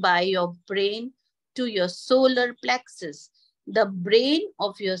sent by your brain to your solar plexus, the brain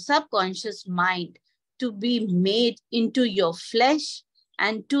of your subconscious mind, to be made into your flesh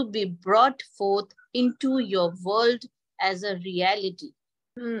and to be brought forth into your world as a reality.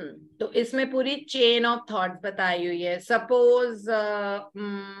 तो इसमें पूरी chain of thoughts बताई हुई है. Suppose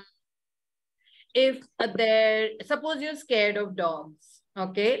suppose you're scared of dogs,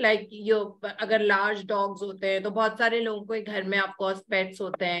 okay, like अगर large dogs होते हैं तो बहुत सारे लोगों को घर में of course pets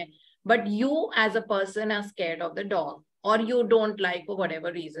होते हैं, but you as a person are scared of the dog or you don't like for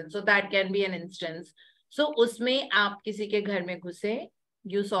whatever reason, so that can be an instance. So उसमें आप किसी के घर में घुसे,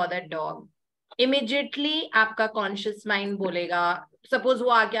 you saw that dog, immediately आपका कॉन्शियस माइंड बोलेगा, suppose वो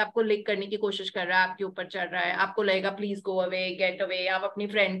आके आपको लिक करने की कोशिश कर रहा है, आपके ऊपर चढ़ रहा है, आपको लगेगा please go away, get away. आप अपनी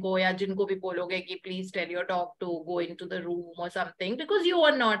फ्रेंड को या जिनको भी बोलोगे कि please tell your dog to go into the room और something, because you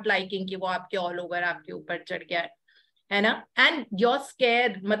are not liking कि वो आपके ऑल ओवर आपके ऊपर चढ़ गया है ना। एंड योर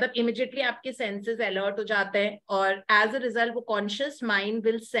स्केयर, मतलब इमिजिएटली आपके सेंसेस अलर्ट हो जाते हैं, और एज अ रिजल्ट वो conscious mind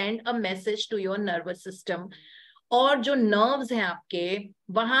will send a message to your nervous system, और जो नर्व्स हैं आपके,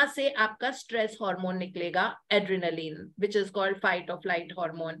 वहां से आपका स्ट्रेस हार्मोन निकलेगा, adrenaline, which is called fight और फ्लाइट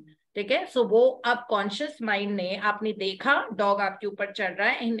हार्मोन। ठीक है, सो वो अब कॉन्शियस माइंड ने, आपने देखा डॉग आपके ऊपर चढ़ रहा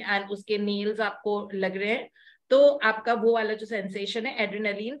है एंड उसके नील्स आपको लग रहे हैं, तो आपका वो वाला जो सेंसेशन है,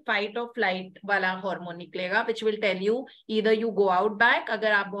 एड्रेनलिन फाइट और फ्लाइट वाला हार्मोन निकलेगा, which will tell you either you go out back,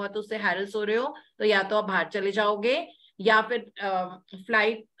 अगर आप बहुत उससे हैरस हो रहे हो तो या तो आप बाहर चले जाओगे, या फिर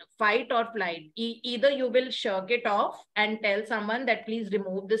fight or flight, either you will shirk it off and tell someone that please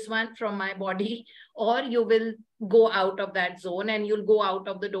remove this one from my body, or you will go out of that zone and you'll go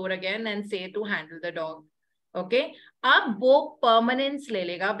out of the door again and say to handle the dog. Okay, अब वो permanence ले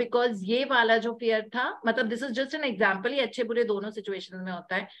लेगा, because ये वाला जो fear था, मतलब this is just an example, ये अच्छे बुरे दोनों सिचुएशन में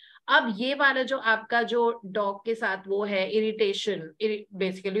होता है। अब ये वाला जो आपका जो डॉग के साथ वो है इरिटेशन,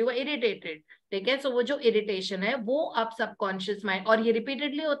 बेसिकली वो इरिटेटेड, ठीक है, सो वो जो इरिटेशन है वो अब सबकॉन्शियस माइंड, और ये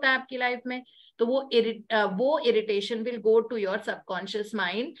रिपीटेडली होता है आपकी लाइफ में, तो वो irritation will go to your subconscious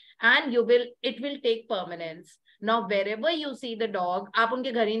mind and it will take permanence. Now wherever you see the dog, आप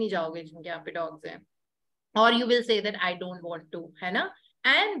उनके घर ही नहीं जाओगे जिनके यहाँ पे डॉग्स हैं, और you will say that I don't want to, है ना,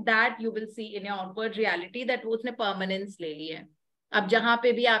 and that you will see in your outward reality that वो उसने permanence ले ली है। अब जहां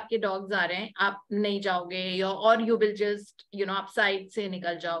पे भी आपके डॉग्स आ रहे हैं आप नहीं जाओगे, या और you will just आप साइड से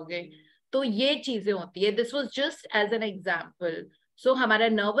निकल जाओगे, तो ये चीजें होती है। This was just as an example. सो हमारा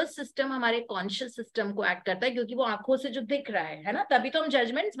नर्वस सिस्टम हमारे कॉन्शियस सिस्टम को एक्ट करता है, क्योंकि वो आंखों से जो दिख रहा है ना, तभी तो हम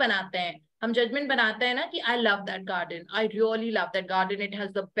जजमेंट्स बनाते हैं। हम जजमेंट बनाते हैं ना कि I love that garden, I really love that garden, it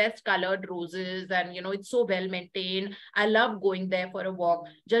has the best coloured roses and it's so well maintained, I love going there for a walk.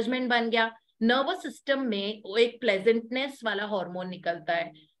 Judgement बन गया। नर्वस सिस्टम में वो एक pleasantness वाला hormone निकलता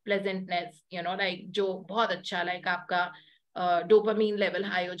है, pleasantness like जो बहुत अच्छा, लाइक आपका डोपामीन लेवल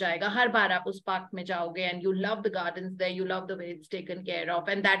हाई हो जाएगा हर बार आप उस पार्क में जाओगे, and you love the gardens there, you love the way it's taken care of,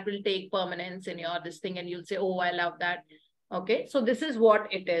 and that will take permanence in your this thing, and you'll say oh I love that. Okay, so this is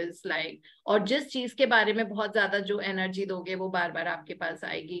what it is like. और जिस चीज के बारे में बहुत ज्यादा जो energy दोगे वो बार बार आपके पास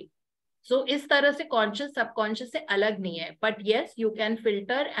आएगी। सो इस तरह से कॉन्शियस सबकॉन्शियस से अलग नहीं है, but yes you can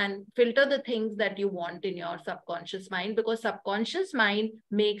filter the things that you want in your subconscious mind, because subconscious mind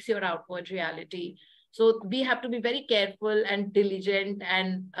makes your outward reality. So we have to be very careful and diligent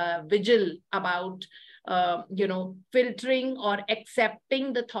and vigil about filtering or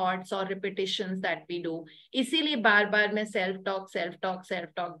accepting the thoughts or repetitions that we do. इसीलिए बार बार मैं self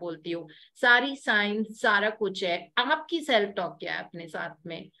talk बोलती हूँ. सारी science सारा कुछ है, आपकी self talk क्या है अपने साथ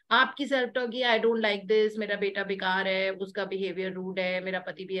में? आपकी self talk ये I don't like this, मेरा बेटा बेकार है, उसका behavior rude है, मेरा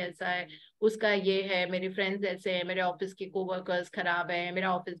पति भी ऐसा है, उसका ये है, मेरे फ्रेंड्स ऐसे हैं, मेरे ऑफिस के कोवर्कर्स खराब हैं,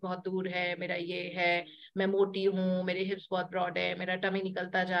 मेरा ऑफिस बहुत दूर है, मेरा ये है, मैं मोटी हूँ, मेरे हिप्स बहुत ब्रॉड है, मेरा टमी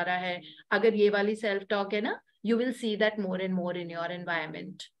निकलता जा रहा है. अगर ये वाली सेल्फ टॉक है ना, you will see that more and more in your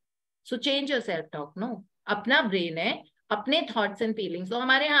environment. So change your self talk. No, अपना ब्रेन है, अपने थॉट्स एंड फीलिंग्स तो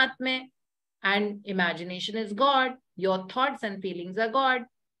हमारे हाथ में, and imagination is God, your thoughts and feelings are God.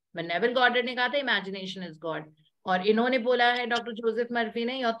 Whenever God ने कहा था इमेजिनेशन इज गॉड, और इन्होंने बोला है डॉक्टर जोसेफ मर्फी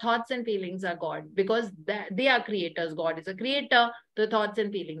ने, your thoughts and feelings are God, because they are creators. God is a creator, तो thoughts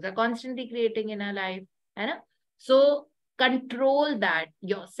and feelings are constantly creating in our life, है ना. सो control that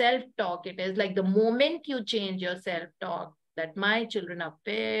your self talk. It is like the moment you change your self talk, that my children are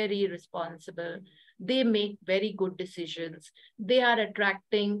very responsible, they make very good decisions, they are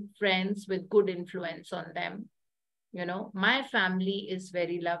attracting friends with good influence on them. My family is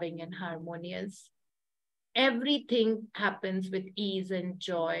very loving and harmonious, everything happens with ease and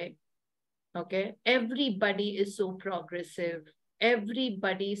joy. Okay, everybody is so progressive,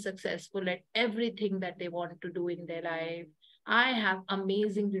 everybody is successful at everything that they want to do in their life. I have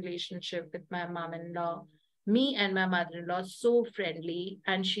amazing relationship with my mom-in-law. Me and my mother-in-law so friendly,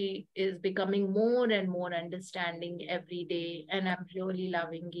 and she is becoming more and more understanding every day, and I'm really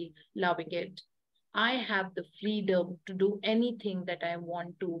loving it. I have the freedom to do anything that I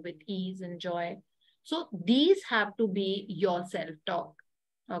want to with ease and joy. So these have to be your self-talk.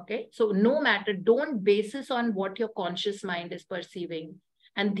 Okay, so no matter, don't basis on what your conscious mind is perceiving.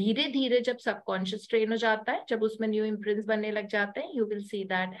 And धीरे धीरे जब subconscious train हो जाता है, जब उसमें new imprints बनने लग जाते हैं, you will see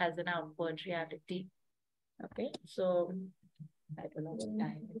that as an outward reality. Okay, so I don't know what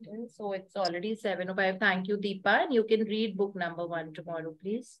time it is. So it's already 7:05. Thank you, Deepa. And you can read book number 1 tomorrow,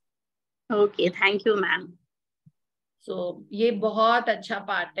 please. Okay, thank you, ma'am. So ये बहुत अच्छा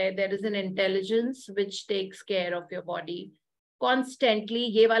part है. There is an intelligence which takes care of your body constantly.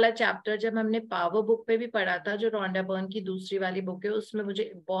 ये वाला chapter जब हमने power book पे भी पढ़ा था, जो रोंडा बर्न की दूसरी वाली बुक है, उसमें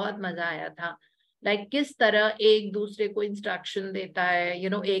मुझे बहुत मजा आया था. लाइक किस तरह एक दूसरे को इंस्ट्रक्शन देता है, यू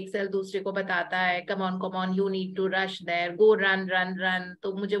नो, एक सेल दूसरे को बताता है come on you need to rush there, go run run run.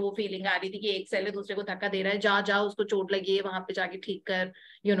 तो मुझे वो फीलिंग आ रही थी कि एक सेल दूसरे को धक्का दे रहा है, जा जा उसको चोट लगी है वहां पे जाके ठीक कर,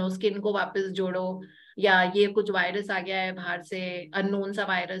 यू नो, स्किन को वापस जोड़ो, या ये कुछ वायरस आ गया है बाहर से, अननोन सा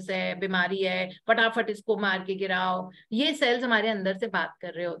वायरस है, बीमारी है, फटाफट इसको मार के गिराओ. ये सेल्स हमारे अंदर से बात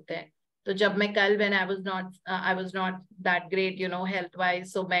कर रहे होते हैं. तो जब मैं कल when I was not that great, you know, health wise,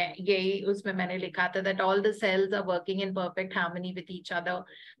 सो मैं यही उसमें मैंने लिखा था that all the sales are working in perfect harmony with each other,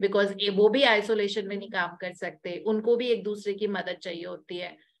 because वो भी आइसोलेशन में नहीं काम कर सकते, उनको भी एक दूसरे की मदद चाहिए होती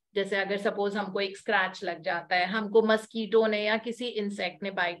है. जैसे अगर सपोज हमको एक स्क्रैच लग जाता है, हमको मस्कीटो ने या किसी इंसेक्ट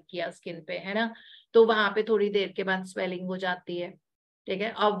ने बाइट किया स्किन पे, है ना, तो वहां पे थोड़ी देर के बाद स्वेलिंग हो जाती है. ठीक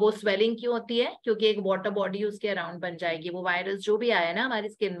है. अब वो स्वेलिंग क्यों होती है? क्योंकि एक वाटर बॉडी उसके अराउंड बन जाएगी. वो वायरस जो भी आया ना हमारी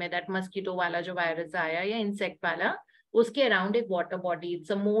स्किन में, दैट मस्कीटो वाला जो वायरस आया या इंसेक्ट वाला, उसके अराउंड एक वाटर बॉडी,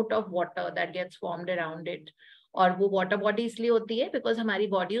 इट्स अ मोट of water that gets formed around it. और वो वाटर बॉडी इसलिए होती है बिकॉज हमारी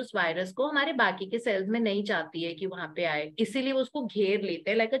बॉडी उस वायरस को हमारे बाकी के सेल्स में नहीं चाहती है कि वहां पे आए, इसीलिए वो उसको घेर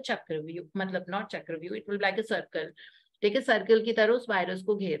लेते हैं लाइक अ चक्रव्यूह, मतलब नॉट चक्रव्यूह, it will like a circle. ठीक है, सर्कल की तरह उस वायरस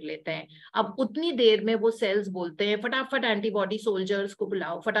को घेर लेते हैं. अब उतनी देर में वो सेल्स बोलते हैं फटाफट एंटीबॉडी सोल्जर्स को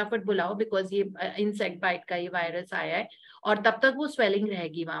बुलाओ, फटाफट बुलाओ, बिकॉज ये इंसेक्ट बाइट का ये वायरस आया है. और तब तक वो स्वेलिंग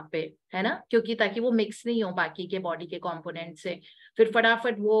रहेगी वहां पे, है ना, क्योंकि ताकि वो मिक्स नहीं हो बाकी के बॉडी के कंपोनेंट से. फिर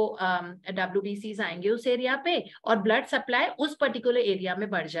फटाफट वो WBCs आएंगे उस एरिया पे और ब्लड सप्लाई उस पर्टिकुलर एरिया में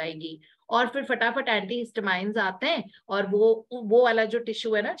बढ़ जाएगी. और फिर फटाफट एंटीहिस्टामाइंस आते हैं और वो वाला जो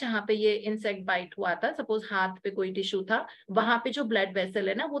टिश्यू है ना जहाँ पे ये इंसेक्ट बाइट हुआ था, सपोज हाथ पे कोई टिश्यू था, वहां पे जो ब्लड वेसल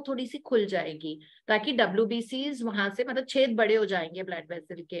है ना वो थोड़ी सी खुल जाएगी, ताकि WBCs वहां से, मतलब छेद बड़े हो जाएंगे ब्लड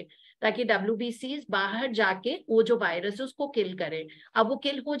वेसल के, ताकि WBCs बाहर जाके वो जो वायरस है उसको किल करे. अब वो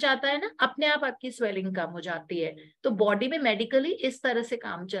किल हो जाता है ना, अपने आप आपकी स्वेलिंग कम हो जाती है. तो बॉडी में मेडिकली इस तरह से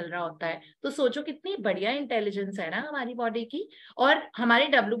काम चल रहा होता है. तो सोचो कितनी बढ़िया इंटेलिजेंस है ना हमारी बॉडी की. और हमारे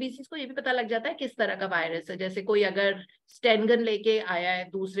WBCs को ये भी पता लग जाता है किस तरह का वायरस है. जैसे कोई अगर स्टेन गन लेके आया है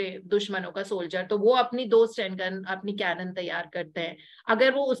दूसरे दुश्मनों का सोल्जर, तो वो अपनी 2 स्टेन गन, अपनी कैनन तैयार करते हैं.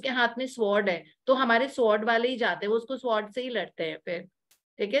 अगर वो उसके हाथ में स्वॉर्ड है तो हमारे स्वॉर्ड वाले ही जाते हैं, वो उसको स्वॉर्ड से ही लड़ते हैं फिर.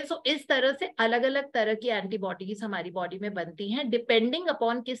 ठीक है. सो इस तरह से अलग अलग तरह की एंटीबॉडीज हमारी बॉडी में बनती हैं डिपेंडिंग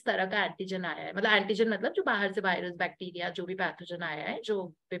अपॉन किस तरह का एंटीजन आया है. मतलब एंटीजन मतलब जो बाहर से वायरस, बैक्टीरिया, जो भी पैथोजन आया है जो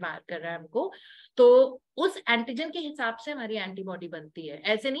बीमार कर रहा है हमको, तो उस एंटीजन के हिसाब से हमारी एंटीबॉडी बनती है.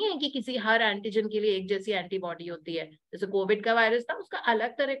 ऐसे नहीं है कि किसी हर एंटीजन के लिए एक जैसी एंटीबॉडी होती है. जैसे कोविड का वायरस था, उसका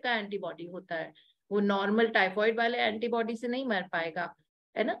अलग तरह का एंटीबॉडी होता है, वो नॉर्मल टाइफॉइड वाले एंटीबॉडी से नहीं मर पाएगा,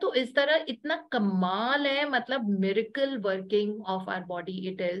 है ना. तो इस तरह इतना कमाल है, मतलब miracle working of our body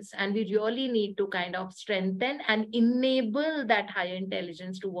it is, and we really need to kind of strengthen and enable that high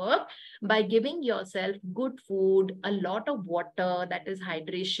intelligence to work by giving yourself good food, a lot of water, that is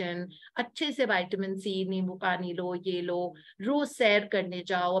hydration, अच्छे से vitamin C, नींबू पानी लो, ये लो, रोज सैर करने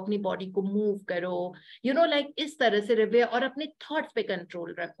जाओ, अपनी body को मूव करो, यू नो, लाइक इस तरह से रिवे, और अपने थॉट्स पे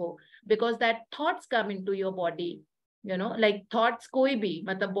कंट्रोल रखो, because that thoughts come into your body, you know, like thoughts कोई भी,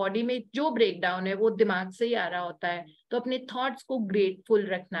 मतलब बॉडी में जो ब्रेक डाउन है वो दिमाग से ही आ रहा होता है. तो अपने थॉट्स को ग्रेटफुल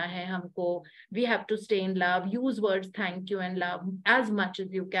रखना है हमको. We have to stay in love, use words thank you and love as much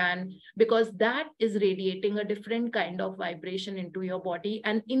as you can, because that is radiating a different kind of vibration into your body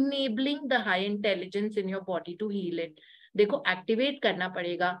and enabling the high intelligence in your body to heal it. देखो activate करना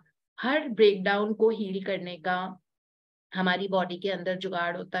पड़ेगा. हर breakdown को heal करने का हमारी body के अंदर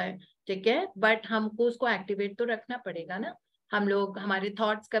जुगाड़ होता है. ठीक है, बट हमको उसको एक्टिवेट तो रखना पड़ेगा ना. हम लोग, हमारे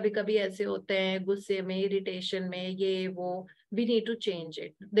थॉट्स कभी कभी ऐसे होते हैं, गुस्से में, इरिटेशन में, ये वो, we need to change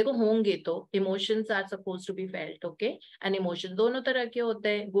it. देखो होंगे तो, emotions are suppose to be felt, okay, and emotions दोनों तरह के होते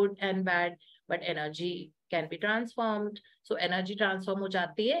हैं, good and bad, but energy can be transformed. So energy transform हो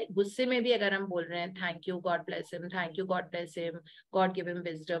जाती है. गुस्से में भी अगर हम बोल रहे हैं thank you God bless him, thank you God bless him, God give him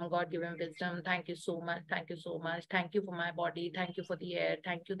wisdom, God give him wisdom, thank you so much, thank you so much, thank you for my body, thank you for the air,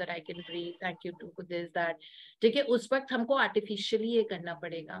 thank you that I can breathe, thank you to this that. ठीक है, उस वक्त हमको artificially ये करना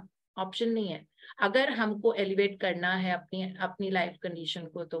पड़ेगा, option नहीं है. अगर हमको एलिवेट करना है अपनी लाइफ कंडीशन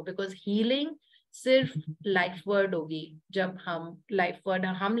को, तो बिकॉज हीलिंग सिर्फ लाइफ वर्ड होगी. जब हम लाइफ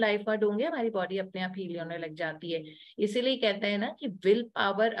वर्ड होंगे, हमारी बॉडी अपने आप हील होने लग जाती है. इसीलिए कहते हैं ना कि विल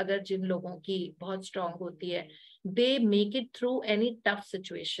पावर अगर जिन लोगों की बहुत स्ट्रांग होती है, they make it through any tough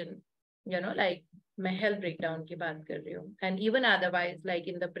situation, you know, like मैं हेल्थ ब्रेकडाउन की बात कर रही हूँ, and even otherwise like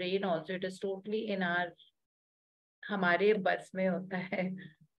in the brain also it is totally in our, हमारे बस में होता है.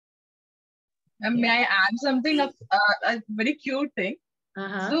 May I add something? A very cute thing.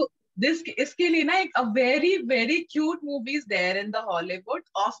 So इसके लिए ना एक very cute movies there in the Hollywood,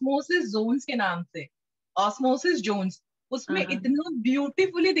 Osmosis Zones के नाम से, Osmosis Zones. उसमें इतना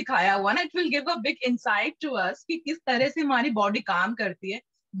ब्यूटीफुली दिखाया हुआ ना, it will give a big insight to us कि किस तरह से हमारी बॉडी काम करती है.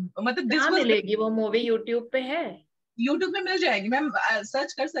 मतलब दिस वाज, मिलेगी वो मूवी? यूट्यूब पे है? यूट्यूब में मिल जाएगी मैम,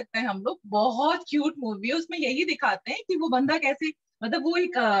 सर्च कर सकते हैं हम लोग. बहुत क्यूट मूवी है. उसमें यही दिखाते हैं कि वो बंदा कैसे, मतलब वो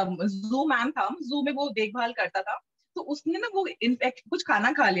एक जू मैन था, जू में वो देखभाल करता था. तो उसने ना वो इनफेक्ट कुछ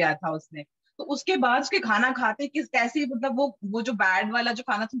खाना खा लिया था उसने. तो उसके बाद उसके खाना खाते किस कैसे, मतलब वो जो बैड वाला जो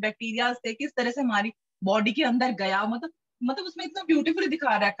खाना था, बैक्टीरिया थे, किस तरह से हमारी बॉडी के अंदर गया. मतलब उसमें इतना ब्यूटीफुली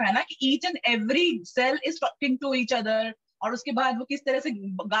दिखा रखा है ना कि each and every cell is talking to each other. और उसके बाद वो किस तरह से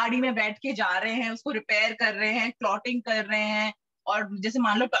गाड़ी में बैठ के जा रहे हैं, उसको रिपेयर कर रहे हैं, क्लॉटिंग कर रहे हैं. और जैसे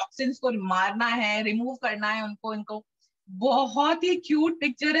मान लो टॉक्सिन्स को मारना है, रिमूव करना है उनको इनको. बहुत ही क्यूट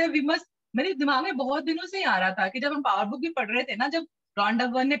पिक्चर है. वी मस्ट, मेरे दिमाग में बहुत दिनों से ही आ रहा था कि जब हम पावर बुक भी पढ़ रहे थे ना, जब रॉन्डा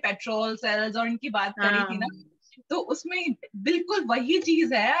बर्न ने पेट्रोल सेल्स और इनकी बात करी थी ना, तो उसमें बिल्कुल वही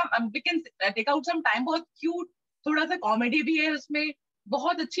चीज है. We can take out some time. बहुत क्यूट, थोड़ा सा कॉमेडी भी है उसमें.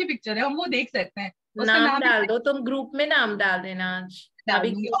 बहुत अच्छी पिक्चर है, हम वो देख सकते हैं. नाम डाल दो तुम ग्रुप में, नाम डाल देना आज. अभी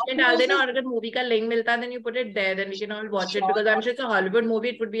ग्रुप में डाल देना, और अगर मूवी का लिंक मिलता है then you put it there, then we can all watch it, because I'm sure it's a Hollywood movie,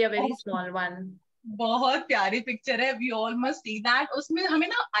 it would be a very small one. बहुत प्यारी पिक्चर है. We all must see that. उसमें हमें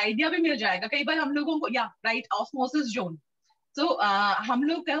ना idea भी मिल जाएगा कई बार हम लोगों को, या राइट, ऑस्मोसिस जोन. तो हम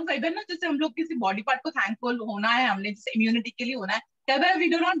लोग कई बार ना, जैसे हम लोग किसी बॉडी पार्ट को थैंकफुल होना है, हमने जैसे इम्यूनिटी के लिए होना है, कई बार we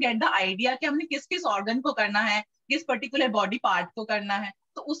do not get the idea कि हमने किस किस ऑर्गन को करना है, किस पर्टिकुलर बॉडी पार्ट को करना है.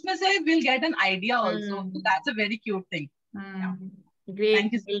 तो उसमें से will get an idea also. That's a very cute thing.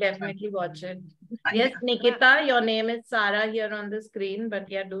 Great, we'll definitely watch it. Yes, Nikita, your name is Sarah here on the screen, but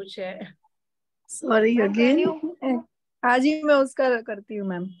yeah, do share. Sorry again. आज ही मैं उसका करती हूँ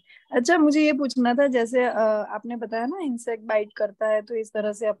ma'am. अच्छा, मुझे ये पूछना था, जैसे आपने बताया ना इंसेक्ट बाइट करता है तो इस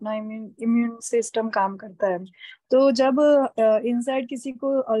तरह से अपना इम्यून सिस्टम काम करता है. तो जब इनसाइड किसी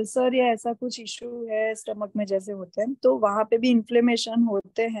को अल्सर या ऐसा कुछ इशू है स्टमक में जैसे होते हैं, तो वहां पे भी इन्फ्लेमेशन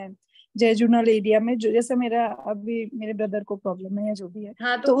होते हैं जेजुनल एरिया में, जो जैसे अभी मेरे ब्रदर को प्रॉब्लम है या जो भी है.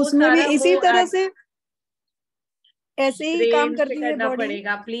 हाँ, तो उसमें भी इसी तरह से ऐसे ही काम करती है करना बॉडी.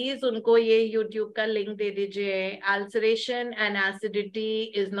 पड़ेगा. प्लीज उनको ये यूट्यूब का लिंक दे दीजिए. Ulceration and acidity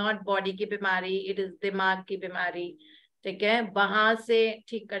is not body की बीमारी, इट इज दिमाग की बीमारी. ठीक है, वहां से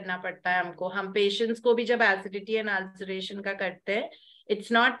ठीक करना पड़ता है हमको. हम पेशेंट्स को भी जब एसिडिटी एंड अल्सरेशन का करते हैं,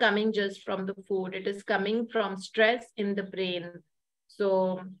 it's not coming just from the food, it is coming from stress in the brain.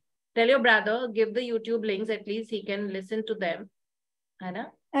 So tell your brother, give the YouTube links, at least he can listen to them, है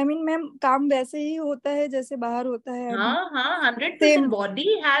ना? I mean, ma'am, काम वैसे ही होता है जैसे बाहर होता है. हाँ, 100%.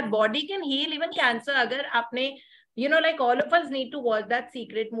 body can heal even cancer. अगर आपने, you know, like all of us need to watch that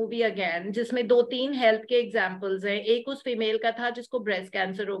Secret movie again, जिसमें 2-3 हेल्थ के एग्जांपल्स हैं. एक उस फीमेल का था जिसको ब्रेस्ट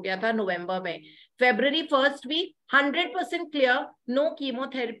कैंसर हो गया था नवंबर में. February 1st week 100% clear, no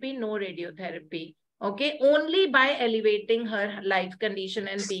chemotherapy, no radiotherapy. Okay, only by elevating her life condition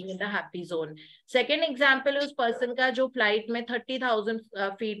and being in the happy zone. Second example है उस पर्सन का जो फ्लाइट में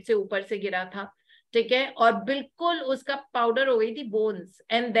 30,000 फीट से ऊपर से गिरा था. ठीक है, और बिल्कुल उसका पाउडर हो गई थी bones.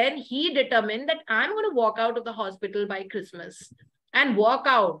 And then he determined that I am gonna walk out of the hospital by Christmas, and walk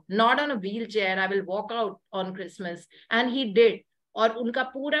out not on a wheel chair, I will walk out on Christmas. And he did. और उनका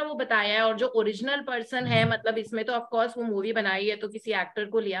पूरा वो बताया है. और जो original person है, मतलब इसमें तो ऑफ कोर्स वो मूवी बनाई है तो किसी एक्टर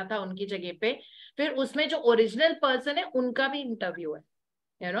को लिया था उनकी जगह पे. फिर उसमें जो ओरिजिनल पर्सन है उनका भी इंटरव्यू है.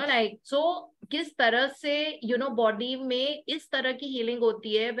 You know, like, so किस तरह से, you know, बॉडी में इस तरह की हीलिंग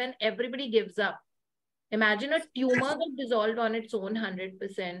होती है when everybody gives up. Imagine a tumor that dissolved on its own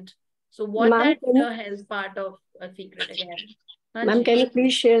 100%. So what that health part of a secret again? Ma'am, can you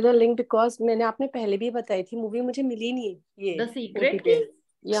please share the link, because मैंने आपने पहले भी बताई थी, मूवी मुझे मिली नहीं ये. The Secret की?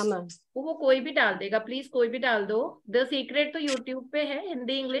 या मैम, वो कोई भी डाल देगा. प्लीज कोई भी डाल दो. The Secret तो यूट्यूब पे है,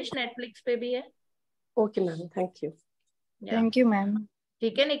 हिंदी इंग्लिश नेटफ्लिक्स पे भी है. Okay ma'am, thank you. Thank you ma'am.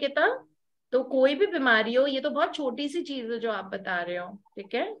 ठीक है निकिता, तो कोई भी बीमारी हो, ये तो बहुत छोटी सी चीज है जो आप बता रहे हो.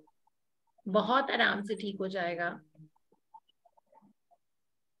 ठीक है, बहुत आराम से ठीक हो जाएगा.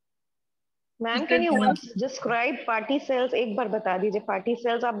 Ma'am, can you once describe party sales? एक बार बता दीजिए. पार्टी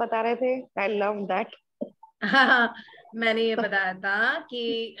सेल्स आप बता रहे थे, आई लव दैट. हाँ, मैंने ये बताया था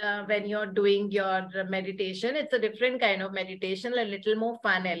कि when you're doing your meditation, it's a different kind of meditation, a little more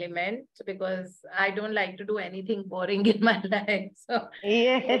fun element, because I don't like to do anything boring in my life. So,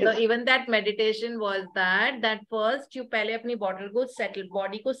 yes. So even that meditation was that first you पहले अपनी body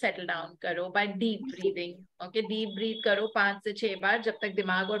को settle down करो by deep breathing. Okay, deep breathe करो 5 से 6 बार, जब तक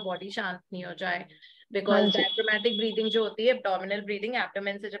दिमाग और body शांत नहीं हो जाए. बिकॉज डायफ्रामेटिक ब्रीदिंग जो होती है, एब्डोमिनल ब्रीदिंग,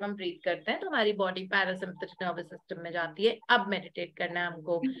 एब्डोमेन से जब हम ब्रीथ करते हैं तो हमारी बॉडी पैरासिम्पैथेटिक नर्वस सिस्टम में जाती है। अब मेडिटेट करना है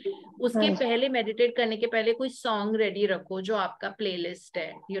हमको। उसके पहले, मेडिटेट करने के पहले कोई सॉन्ग रेडी रखो जो आपका प्लेलिस्ट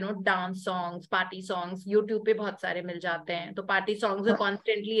है, you know, dance songs, party songs, YouTube पे बहुत सारे मिल जाते हैं। तो पार्टी सॉन्ग्स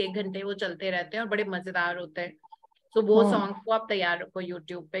कॉन्स्टेंटली 1 घंटे वो चलते रहते हैं और बड़े मजेदार होते हैं। तो वो सॉन्ग को आप तैयार रखो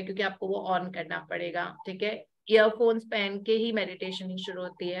यूट्यूब पे, क्योंकि आपको वो ऑन करना पड़ेगा, ठीक है। ईयरफोन्स पहन के ही मेडिटेशन ही शुरू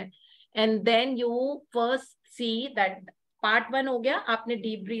होती है। And then you first see that part 1 हो गया, आपने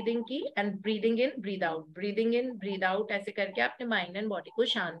डीप ब्रीदिंग की and breathing in breathe out, breathing in breathe out, ऐसे करके आपने माइंड एंड बॉडी को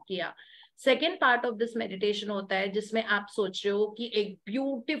शांत किया। Second part of this meditation होता है जिसमें आप सोच रहे हो कि एक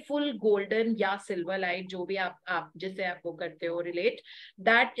ब्यूटीफुल गोल्डन या सिल्वर लाइट, जो भी आप जिसे आप वो करते हो relate,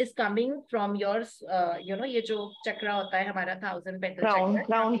 that is coming from your, you know, ये जो चक्रा होता है हमारा 1000 पेटल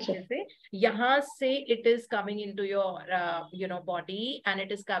चक्रा से, यहाँ से it is coming into your you know body and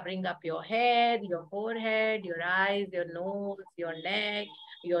it is covering up your head, your forehead, your eyes, your nose, your neck,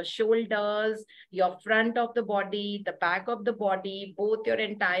 your shoulders, your front of the body, the back of the body, both your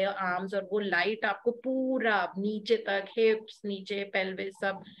entire arms, और वो light आपको पूरा नीचे तक, हिप्स नीचे, pelvis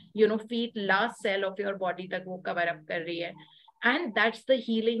सब, you know, feet, last cell of your body तक वो कवर अप कर रही है। And that's the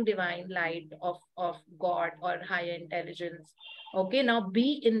healing divine light of God or higher intelligence. Okay, now be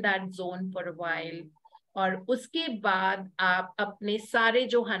in that zone for a while. और उसके बाद आप अपने सारे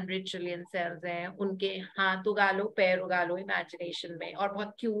जो 100 ट्रिलियन सेल्स हैं उनके हाथ उगा लो, पैर उगा लो इमेजिनेशन में, और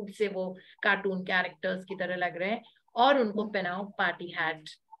बहुत क्यूट से वो कार्टून कैरेक्टर्स की तरह लग रहे हैं, और उनको पहनाओ पार्टी हैट,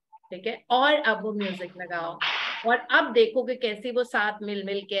 ठीक है। और अब वो म्यूजिक लगाओ, और अब देखो कि कैसे वो साथ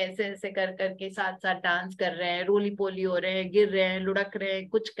मिल के ऐसे ऐसे कर करके साथ साथ डांस कर रहे हैं, रोली पोली हो रहे हैं, गिर रहे हैं, लुढ़क रहे हैं,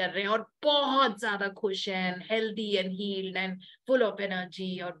 कुछ कर रहे हैं, और बहुत ज्यादा खुश हैं, healthy and heeled and full of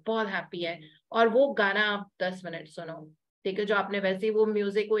energy, और बहुत हैप्पी है। और वो गाना आप 10 मिनट सुनो, ठीक है, जो आपने वैसे ही वो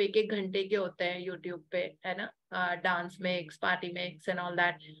म्यूजिक वो 1-1 घंटे के होते हैं यूट्यूब पे, है ना, dance mix, party mix and all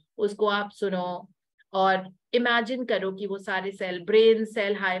that, उसको आप सुनो और इमेजिन करो कि वो सारे सेल, ब्रेन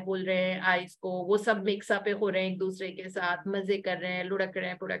सेल हाई बोल रहे हैं आईज को, वो सब मिक्सअप हो रहे हैं एक दूसरे के साथ, मजे कर रहे हैं, लुढ़क रहे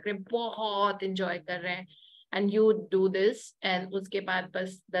हैं, पुढ़क रहे हैं, बहुत इंजॉय कर रहे हैं। And you do this, and उसके बाद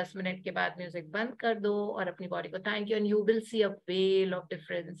बस 10 मिनट के बाद म्यूजिक बंद कर दो और अपनी बॉडी को thank you, and you will see a well of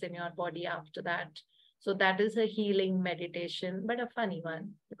difference in your body after that. So that is a healing meditation, but a funny one,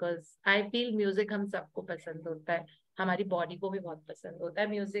 because I feel music हम सबको पसंद होता है, हमारी बॉडी को भी बहुत पसंद होता है,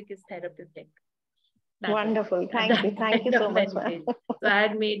 music is therapeutic. Wonderful. Thank you so much. So I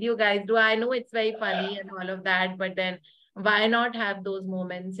had made you guys do. I know it's very funny and all of that, but then why not have those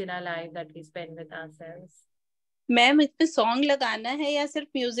moments in our life that we spend with ourselves? Ma'am, इसमें song लगाना है या सिर्फ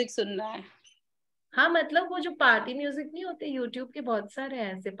music सुनना है? हाँ, मतलब वो जो पार्टी म्यूजिक नहीं होते, यूट्यूब के बहुत सारे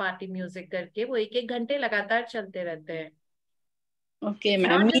हैं ऐसे पार्टी म्यूजिक करके, वो 1-1 घंटे लगातार चलते रहते हैं। Okay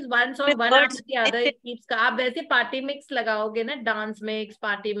ma'am, one song one after the other it keeps का। आप वैसे पार्टी मिक्स लगाओगे ना, डांस मिक्स,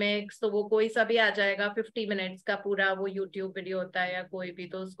 पार्टी मिक्स, तो वो कोई सा भी आ जाएगा, 50 मिनट्स का पूरा वो यूट्यूब वीडियो होता है या कोई भी,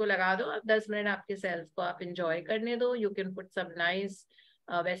 तो उसको लगा दो आप, 10 मिनट आपके सेल्स को आप इंजॉय करने दो। You can put some nice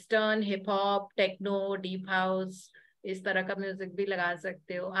western, hip hop, techno, deep house, इस तरह का म्यूजिक भी लगा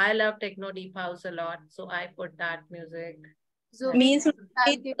सकते हो। I love techno, deep house a lot, so I put that music. So means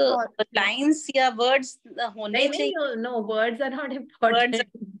lines या words होने चाहिए? No, words are not important.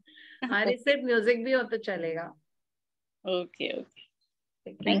 हमारे सिर्फ म्यूजिक भी हो तो चलेगा। Okay,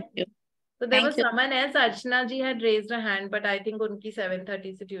 thank you. So there was someone else, Archana ji had raised a hand, but I think उनकी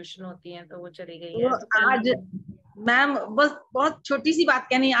 7:30 से ट्यूशन होती है तो वो चली गई है। आज मैम बस बहुत छोटी सी बात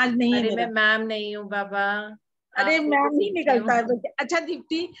कहनी, आज नहीं है मेरा। मैं मैम नहीं हूँ बाबा। अरे मैम ही निकलता है तो। अच्छा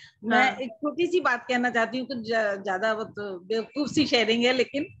दीप्ति, मैं एक छोटी सी बात कहना चाहती हूँ, कुछ ज्यादा वो तो बेवकूफ सी शेयरिंग है,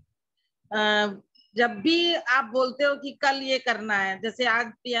 लेकिन जब भी आप बोलते हो कि कल ये करना है, जैसे आज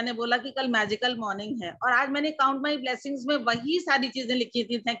प्रिया ने बोला कि कल मैजिकल मॉर्निंग है, और आज मैंने काउंट माई ब्लेसिंग्स में वही सारी चीजें लिखी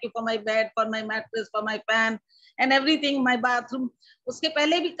थी, thank you for my bed, for my mattress, for my fan and everything, my bathroom. उसके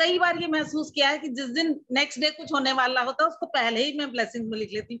पहले भी कई बार ये महसूस किया है कि जिस दिन नेक्स्ट डे कुछ होने वाला होता है उसको पहले ही मैं ब्लेसिंग्स में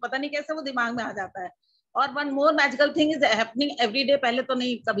लिख लेती हूँ, पता नहीं कैसे वो दिमाग में आ जाता है। और one more magical thing is happening every day, पहले तो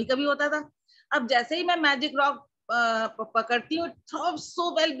नहीं, कभी कभी होता था, अब जैसे ही मैं मैजिक रॉक पकड़ती हूँ, सो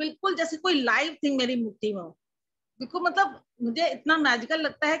वेल, बिल्कुल जैसे कोई लाइव थिंग मेरी मुट्ठी में हो, बिल्कुल, मतलब मुझे इतना मैजिकल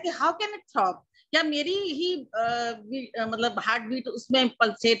लगता है कि हाउ कैन इट थ्रॉब, या मेरी ही मतलब हार्ट बीट उसमें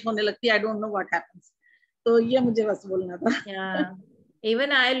पल्सेट होने लगती है, I don't know what happens. तो ये मुझे बस बोलना था।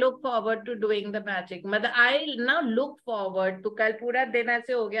 Even I look forward to doing the magic. मतलब I now look forward to, कल पूरा दिन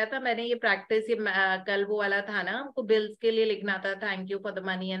ऐसे हो गया था, मैंने ये प्रैक्टिस, ये कल वो वाला था ना, हमको बिल्स के लिए लिखना था, thank you for the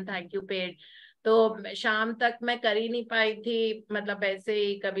money and thank you paid, तो शाम तक मैं कर ही नहीं पाई थी, मतलब ऐसे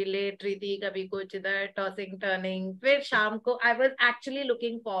ही कभी लेट रही थी, कभी कुछ इधर टॉसिंग टर्निंग, फिर शाम को I was actually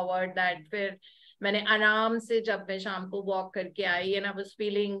looking forward that फिर मैंने आराम से जब मैं शाम को वॉक करके आई and I was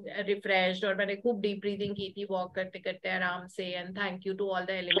feeling refreshed, और मैंने खूब डीप ब्रीदिंग की थी वॉक करते करते आराम से, and thank you to all the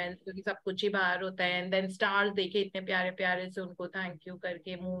elements, क्योंकि सब कुछ ही बाहर होता है, एंड देन स्टार्स देखे इतने प्यारे प्यारे से, उनको थैंक यू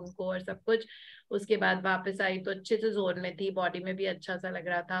करके, मून को और सब कुछ। उसके बाद वापस आई तो अच्छे से जोन में थी, बॉडी में भी अच्छा सा लग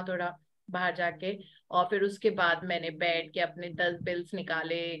रहा था थोड़ा बाहर जाके। और फिर उसके बाद मैंने बैठ के अपने 10 बिल्स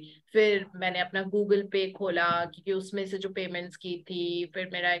निकाले, फिर मैंने अपना गूगल पे खोला क्योंकि उसमें से जो पेमेंट्स की थी, फिर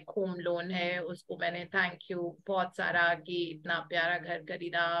मेरा एक होम लोन है उसको मैंने थैंक यू बहुत सारा कि इतना प्यारा घर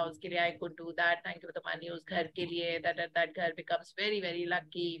खरीदा, उसके लिए I could do that, thank you the money उस घर के लिए, दैट घर becomes very very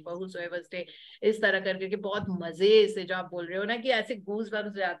lucky for whosoever stay. इस तरह करके बहुत मजे से, जो आप बोल रहे हो ना कि ऐसे गूज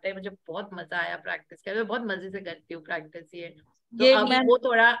बम्स जाते हैं, मुझे बहुत मजा आया प्रैक्टिस करके, मैं बहुत मजे से करती हूँ प्रैक्टिस ये। तो ये अब मैं वो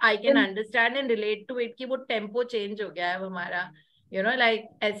थोड़ा I can understand and relate to it कि वो टेम्पो चेंज हो गया है हमारा, यू नो लाइक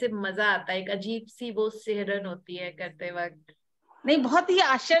ऐसे मजा आता है, एक अजीब सी वो सिहरन होती है करते वक्त। नहीं, बहुत ही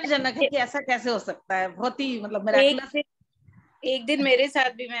आश्चर्यजनक है कि ऐसा कैसे हो सकता है, बहुत ही मतलब मिरेकलस। एक दिन मेरे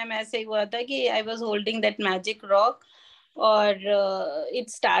साथ भी मैम ऐसे ही हुआ था कि I was holding that magic rock, और इट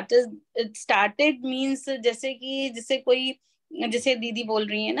स्टार्टेड मींस जैसे कि जैसे कोई, जैसे दीदी बोल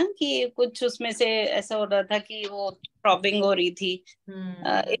रही है ना कि कुछ उसमें से ऐसा हो रहा था कि वो प्रॉपिंग हो रही थी,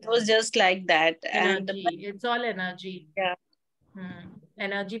 it was just like that and energy, it's all energy.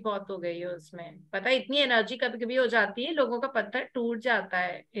 Energy बहुत हो गई है उसमें, पता है इतनी एनर्जी कभी कभी हो जाती है लोगों का पत्थर टूट जाता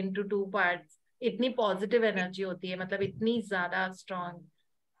है इनटू 2 पार्ट्स, इतनी पॉजिटिव एनर्जी होती है, मतलब इतनी ज्यादा स्ट्रॉन्ग,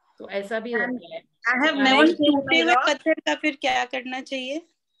 तो ऐसा भी होता है। आई हैव तो नेवर सीन टूटे माय हुए रॉक। पत्थर का फिर क्या करना चाहिए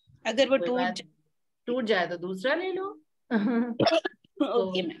अगर वो टूट जाए तो दूसरा ले लो।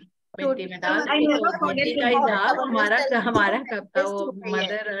 ओके मैम, मिट्टी में डाल आई दो, नेवर फॉरगेट मिट्टी टू का ही डू था दैट। वो, हमारा कब था वो,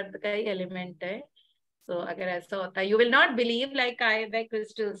 मदर अर्थ का ही एलिमेंट है। So अगर ऐसा होता है, you will not believe like I wear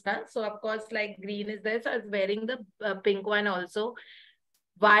crystals ना, so of course like green is there, so I was wearing the pink one also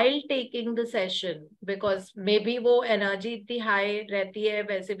while taking the session, because maybe वो energy इतनी high रहती है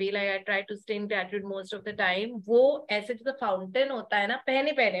वैसे भी, like I try to stay in gratitude most of the time। वो ऐसे जो fountain होता है ना,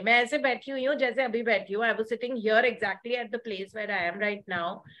 पहले पहले मैं ऐसे बैठी हुई हूँ जैसे अभी बैठी हूँ, I was sitting here exactly at the place where I am right now,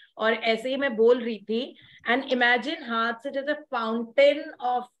 और ऐसे ही मैं बोल रही थी, and imagine हाथ से जैसे फाउंटेन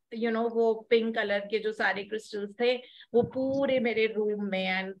ऑफ वो पिंक कलर के जो सारे क्रिस्टल्स थे वो पूरे मेरे रूम में,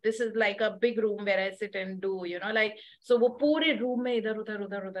 and this is like a big room where I sit and do like, सो वो पूरे रूम में इधर उधर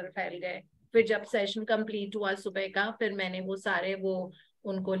उधर उधर फैल गए। फिर जब सेशन कंप्लीट हुआ सुबह का, फिर मैंने वो सारे वो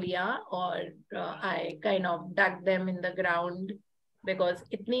उनको लिया और I kind of dug them in the ground, because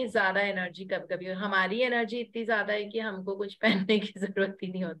इतनी ज्यादा एनर्जी कभी कभी, हमारी एनर्जी इतनी ज्यादा है कि हमको कुछ पहनने की जरूरत ही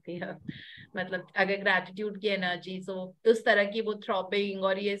नहीं होती है, मतलब अगर ग्रेटिट्यूड की एनर्जी, सो उस तरह की वो थ्रॉपिंग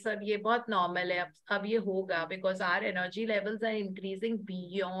और ये सब ये बहुत नॉर्मल है। अब ये होगा because our energy levels are increasing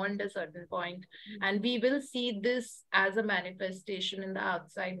beyond a certain point, and we will see this as a manifestation in the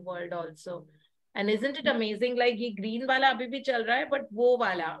outside world also. And isn't it amazing, like ये ग्रीन वाला अभी भी चल रहा है, बट वो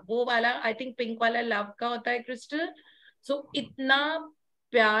वाला आई थिंक पिंक वाला लव का होता है क्रिस्टल। सो इतना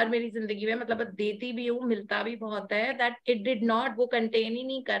प्यार मेरी जिंदगी में, मतलब देती भी हूँ, मिलता भी बहुत है, दैट इट डिड नॉट, वो कंटेन ही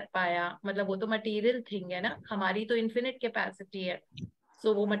नहीं कर पाया, मतलब वो तो मटेरियल थिंग है ना, हमारी तो इन्फिनिट कैपेसिटी है,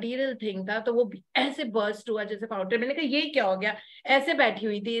 सो वो मटेरियल थिंग था, तो वो ऐसे बर्स्ट हुआ जैसे फाउंटेन। मैंने कहा ये क्या हो गया, ऐसे बैठी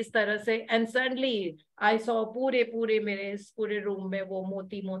हुई थी इस तरह से, एंड सडनली आई सॉ पूरे पूरे मेरे इस पूरे रूम में वो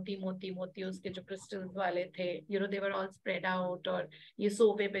मोती मोती मोती मोती उसके जो क्रिस्टल्स वाले थे, दे वर ऑल स्प्रेड आउट, और ये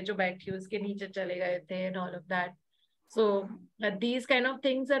सोफे पे जो बैठी उसके नीचे चले गए थे and all of that. So these kind of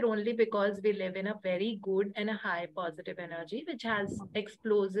things are only because we live in a very good and a high positive energy, which has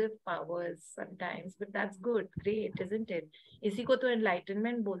explosive powers sometimes, but that's good, great, isn't it? इसी को तो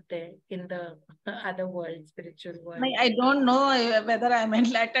enlightenment बोलते हैं in the other world, spiritual world. I don't know whether I'm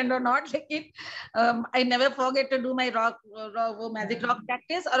enlightened or not, लेकिन I never forget to do my वो magic rock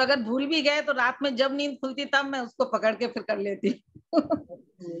practice, और अगर भूल भी गए तो रात में जब नींद खुलती तब मैं उसको पकड़ के फिर कर लेती।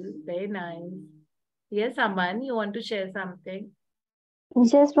 Very nice. Yes, Aman, you want to share something?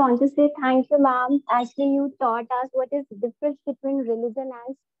 Just want to say thank you, ma'am. Actually, you taught us what is the difference between religion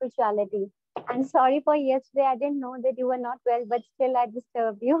and spirituality. And sorry for yesterday, I didn't know that you were not well, but still I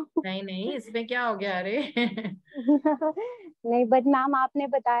disturbed you. नहीं, इसमें क्या हो गया अरे? नहीं, but ma'am, आपने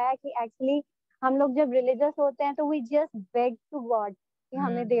बताया कि actually हम लोग जब religious होते हैं तो we just beg to God कि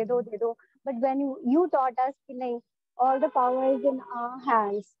हमें दे दो. But when you taught us कि नहीं, all the power is in our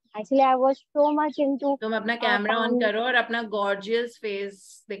hands. Actually, I was so much into. तुम अपना कैमरा ऑन करो और अपना gorgeous face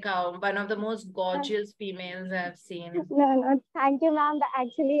दिखाओ. One of the most gorgeous females I have seen. No, thank you, ma'am.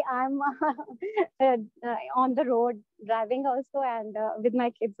 Actually, I'm on the road driving also, and with my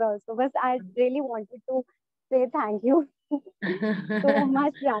kids also. But I really wanted to say thank you. So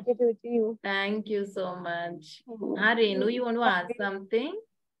much gratitude to you. Thank you so much. Renu, you want to ask something?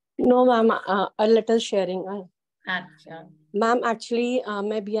 No, ma'am, a little sharing. अच्छा ma'am actually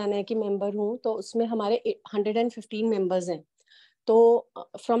मैं BNI की member हूँ, तो उसमें हमारे 115 members हैं. तो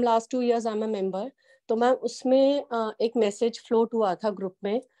from last 2 years I am a member. तो मैम उसमें एक मैसेज फ्लोट हुआ था ग्रुप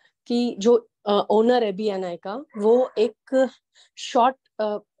में कि जो ओनर है BNI का, वो एक शॉर्ट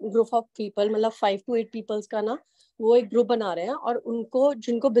ग्रुप ऑफ पीपल, मतलब 5 to 8 पीपल्स का ना, वो एक ग्रुप बना रहे हैं, और उनको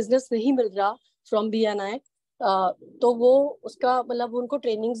जिनको बिजनेस नहीं मिल रहा फ्रॉम BNI, तो वो उसका मतलब उनको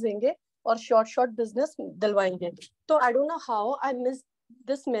ट्रेनिंग्स देंगे और शॉर्ट बिजनेस दिलवाएंगे. तो I don't know how I miss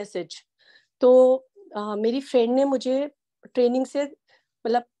this message. तो मेरी फ्रेंड ने मुझे ट्रेनिंग से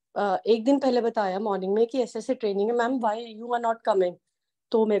मतलब एक दिन पहले बताया मॉर्निंग में कि ऐसे ऐसे ट्रेनिंग है ma'am, why you are not coming.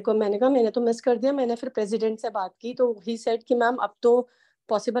 तो मैंने कहा मैंने तो मिस कर दिया. मैंने फिर प्रेसिडेंट से बात की, तो ही सेड कि मैम अब तो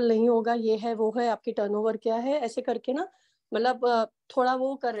पॉसिबल नहीं होगा, ये है वो है, आपकी टर्नओवर क्या है, ऐसे करके ना, मतलब थोड़ा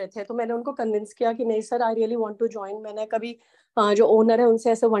वो कर रहे थे. तो मैंने उनको कन्विंस किया कि नहीं sir, I really want to join. मैंने कभी जो ओनर है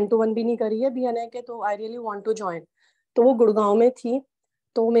उनसे ऐसे 1-to-1 भी नहीं करी है BNI के, तो I really want to join. तो वो गुड़गांव में थी.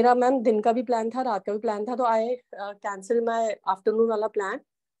 तो मेरा मैम दिन का भी प्लान था, रात का भी प्लान था, तो आई कैंसिल माई आफ्टरनून वाला प्लान.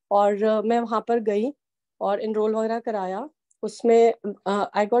 और मैं वहाँ पर गई और इनरोल वगैरह कराया. उसमें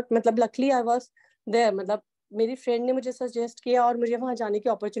आई गॉट, मतलब लकली आई वाज देयर. मतलब मेरी फ्रेंड ने मुझे सजेस्ट किया और मुझे वहाँ जाने की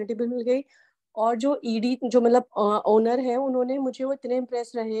अपॉर्चुनिटी भी मिल गई. और जो ED जो मतलब ओनर है, उन्होंने मुझे, वो इतने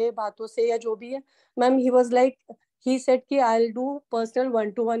इम्प्रेस रहे बातों से या जो भी है ma'am. He was like, he said कि I will do personal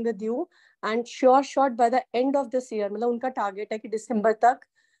 1-to-1 with you and sure by the end of this year. मतलब उनका टारगेट है कि दिसंबर तक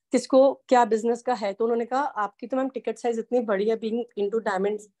किसको क्या बिजनेस का है. तो उन्होंने कहा आपकी तो मैम टिकट साइज इतनी बड़ी है, बीइंग इनटू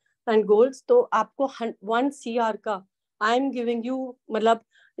डायमंड्स एंड गोल्ड्स, तो आपको 1 CR का आई एम गिविंग यू, मतलब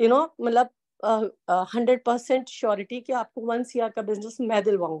मतलब 100% श्योरिटी कि आपको 1 CR का बिजनेस मैं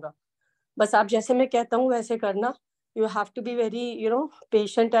दिलवाऊंगा. बस आप जैसे मैं कहता हूँ वैसे करना. You have to be very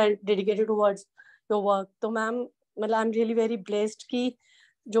patient and dedicated towards your work. तो मैम मतलब I am really very blessed कि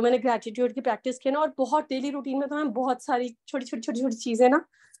जो मैंने ग्रेटिट्यूड की प्रैक्टिस की ना, और बहुत डेली रूटीन में तो मैम बहुत सारी छोटी छोटी चीजें ना,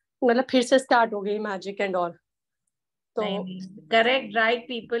 मतलब फिर से स्टार्ट हो गई, मैजिक एंड ऑल. तो correct, right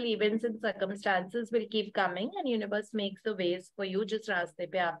people, events and circumstances will keep coming and universe makes the ways for you. जिस रास्ते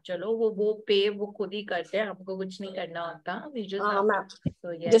पे आप चलो वो पे वो खुद ही करते हैं, हमको कुछ नहीं करना होता. We just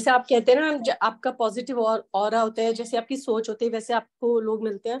मैम जैसे आप कहते हैं ना मैम, आपका पॉजिटिव ऑरा होता है, जैसे आपकी सोच होती है वैसे आपको लोग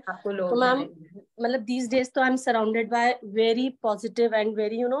मिलते हैं. तो मैम मतलब दीज डेज तो I am surrounded by very positive and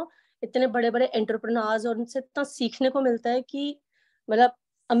very इतने बड़े बड़े एंटरप्रेन्योर्स, और उनसे इतना सीखने को मिलता है कि मतलब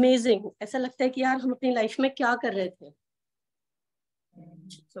अमेजिंग. ऐसा लगता है कि यार हम अपनी लाइफ में क्या कर रहे थे.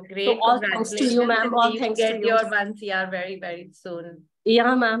 So great, so all thanks to you ma'am, all thanks to you. Get your 1 CR very very soon.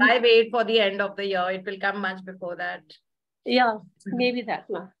 Yeah ma'am, I wait for the end of the year, it will come much before that. Yeah, maybe that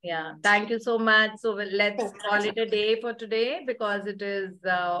ma'am. Yeah, thank you so much. So let's call it a day for today because it is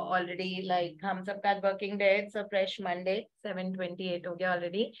already like hum sabka working day. It's a fresh Monday, 7:28 ho gaya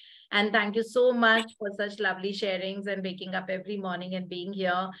already. And thank you so much for such lovely sharings and waking up every morning and being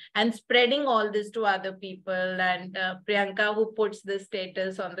here and spreading all this to other people. And Priyanka, who puts this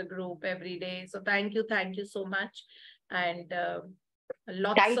status on the group every day. So thank you so much. And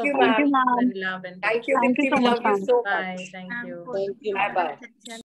lots of love and Thank you, we so love much, you so bye. much. Thank you. Bye bye.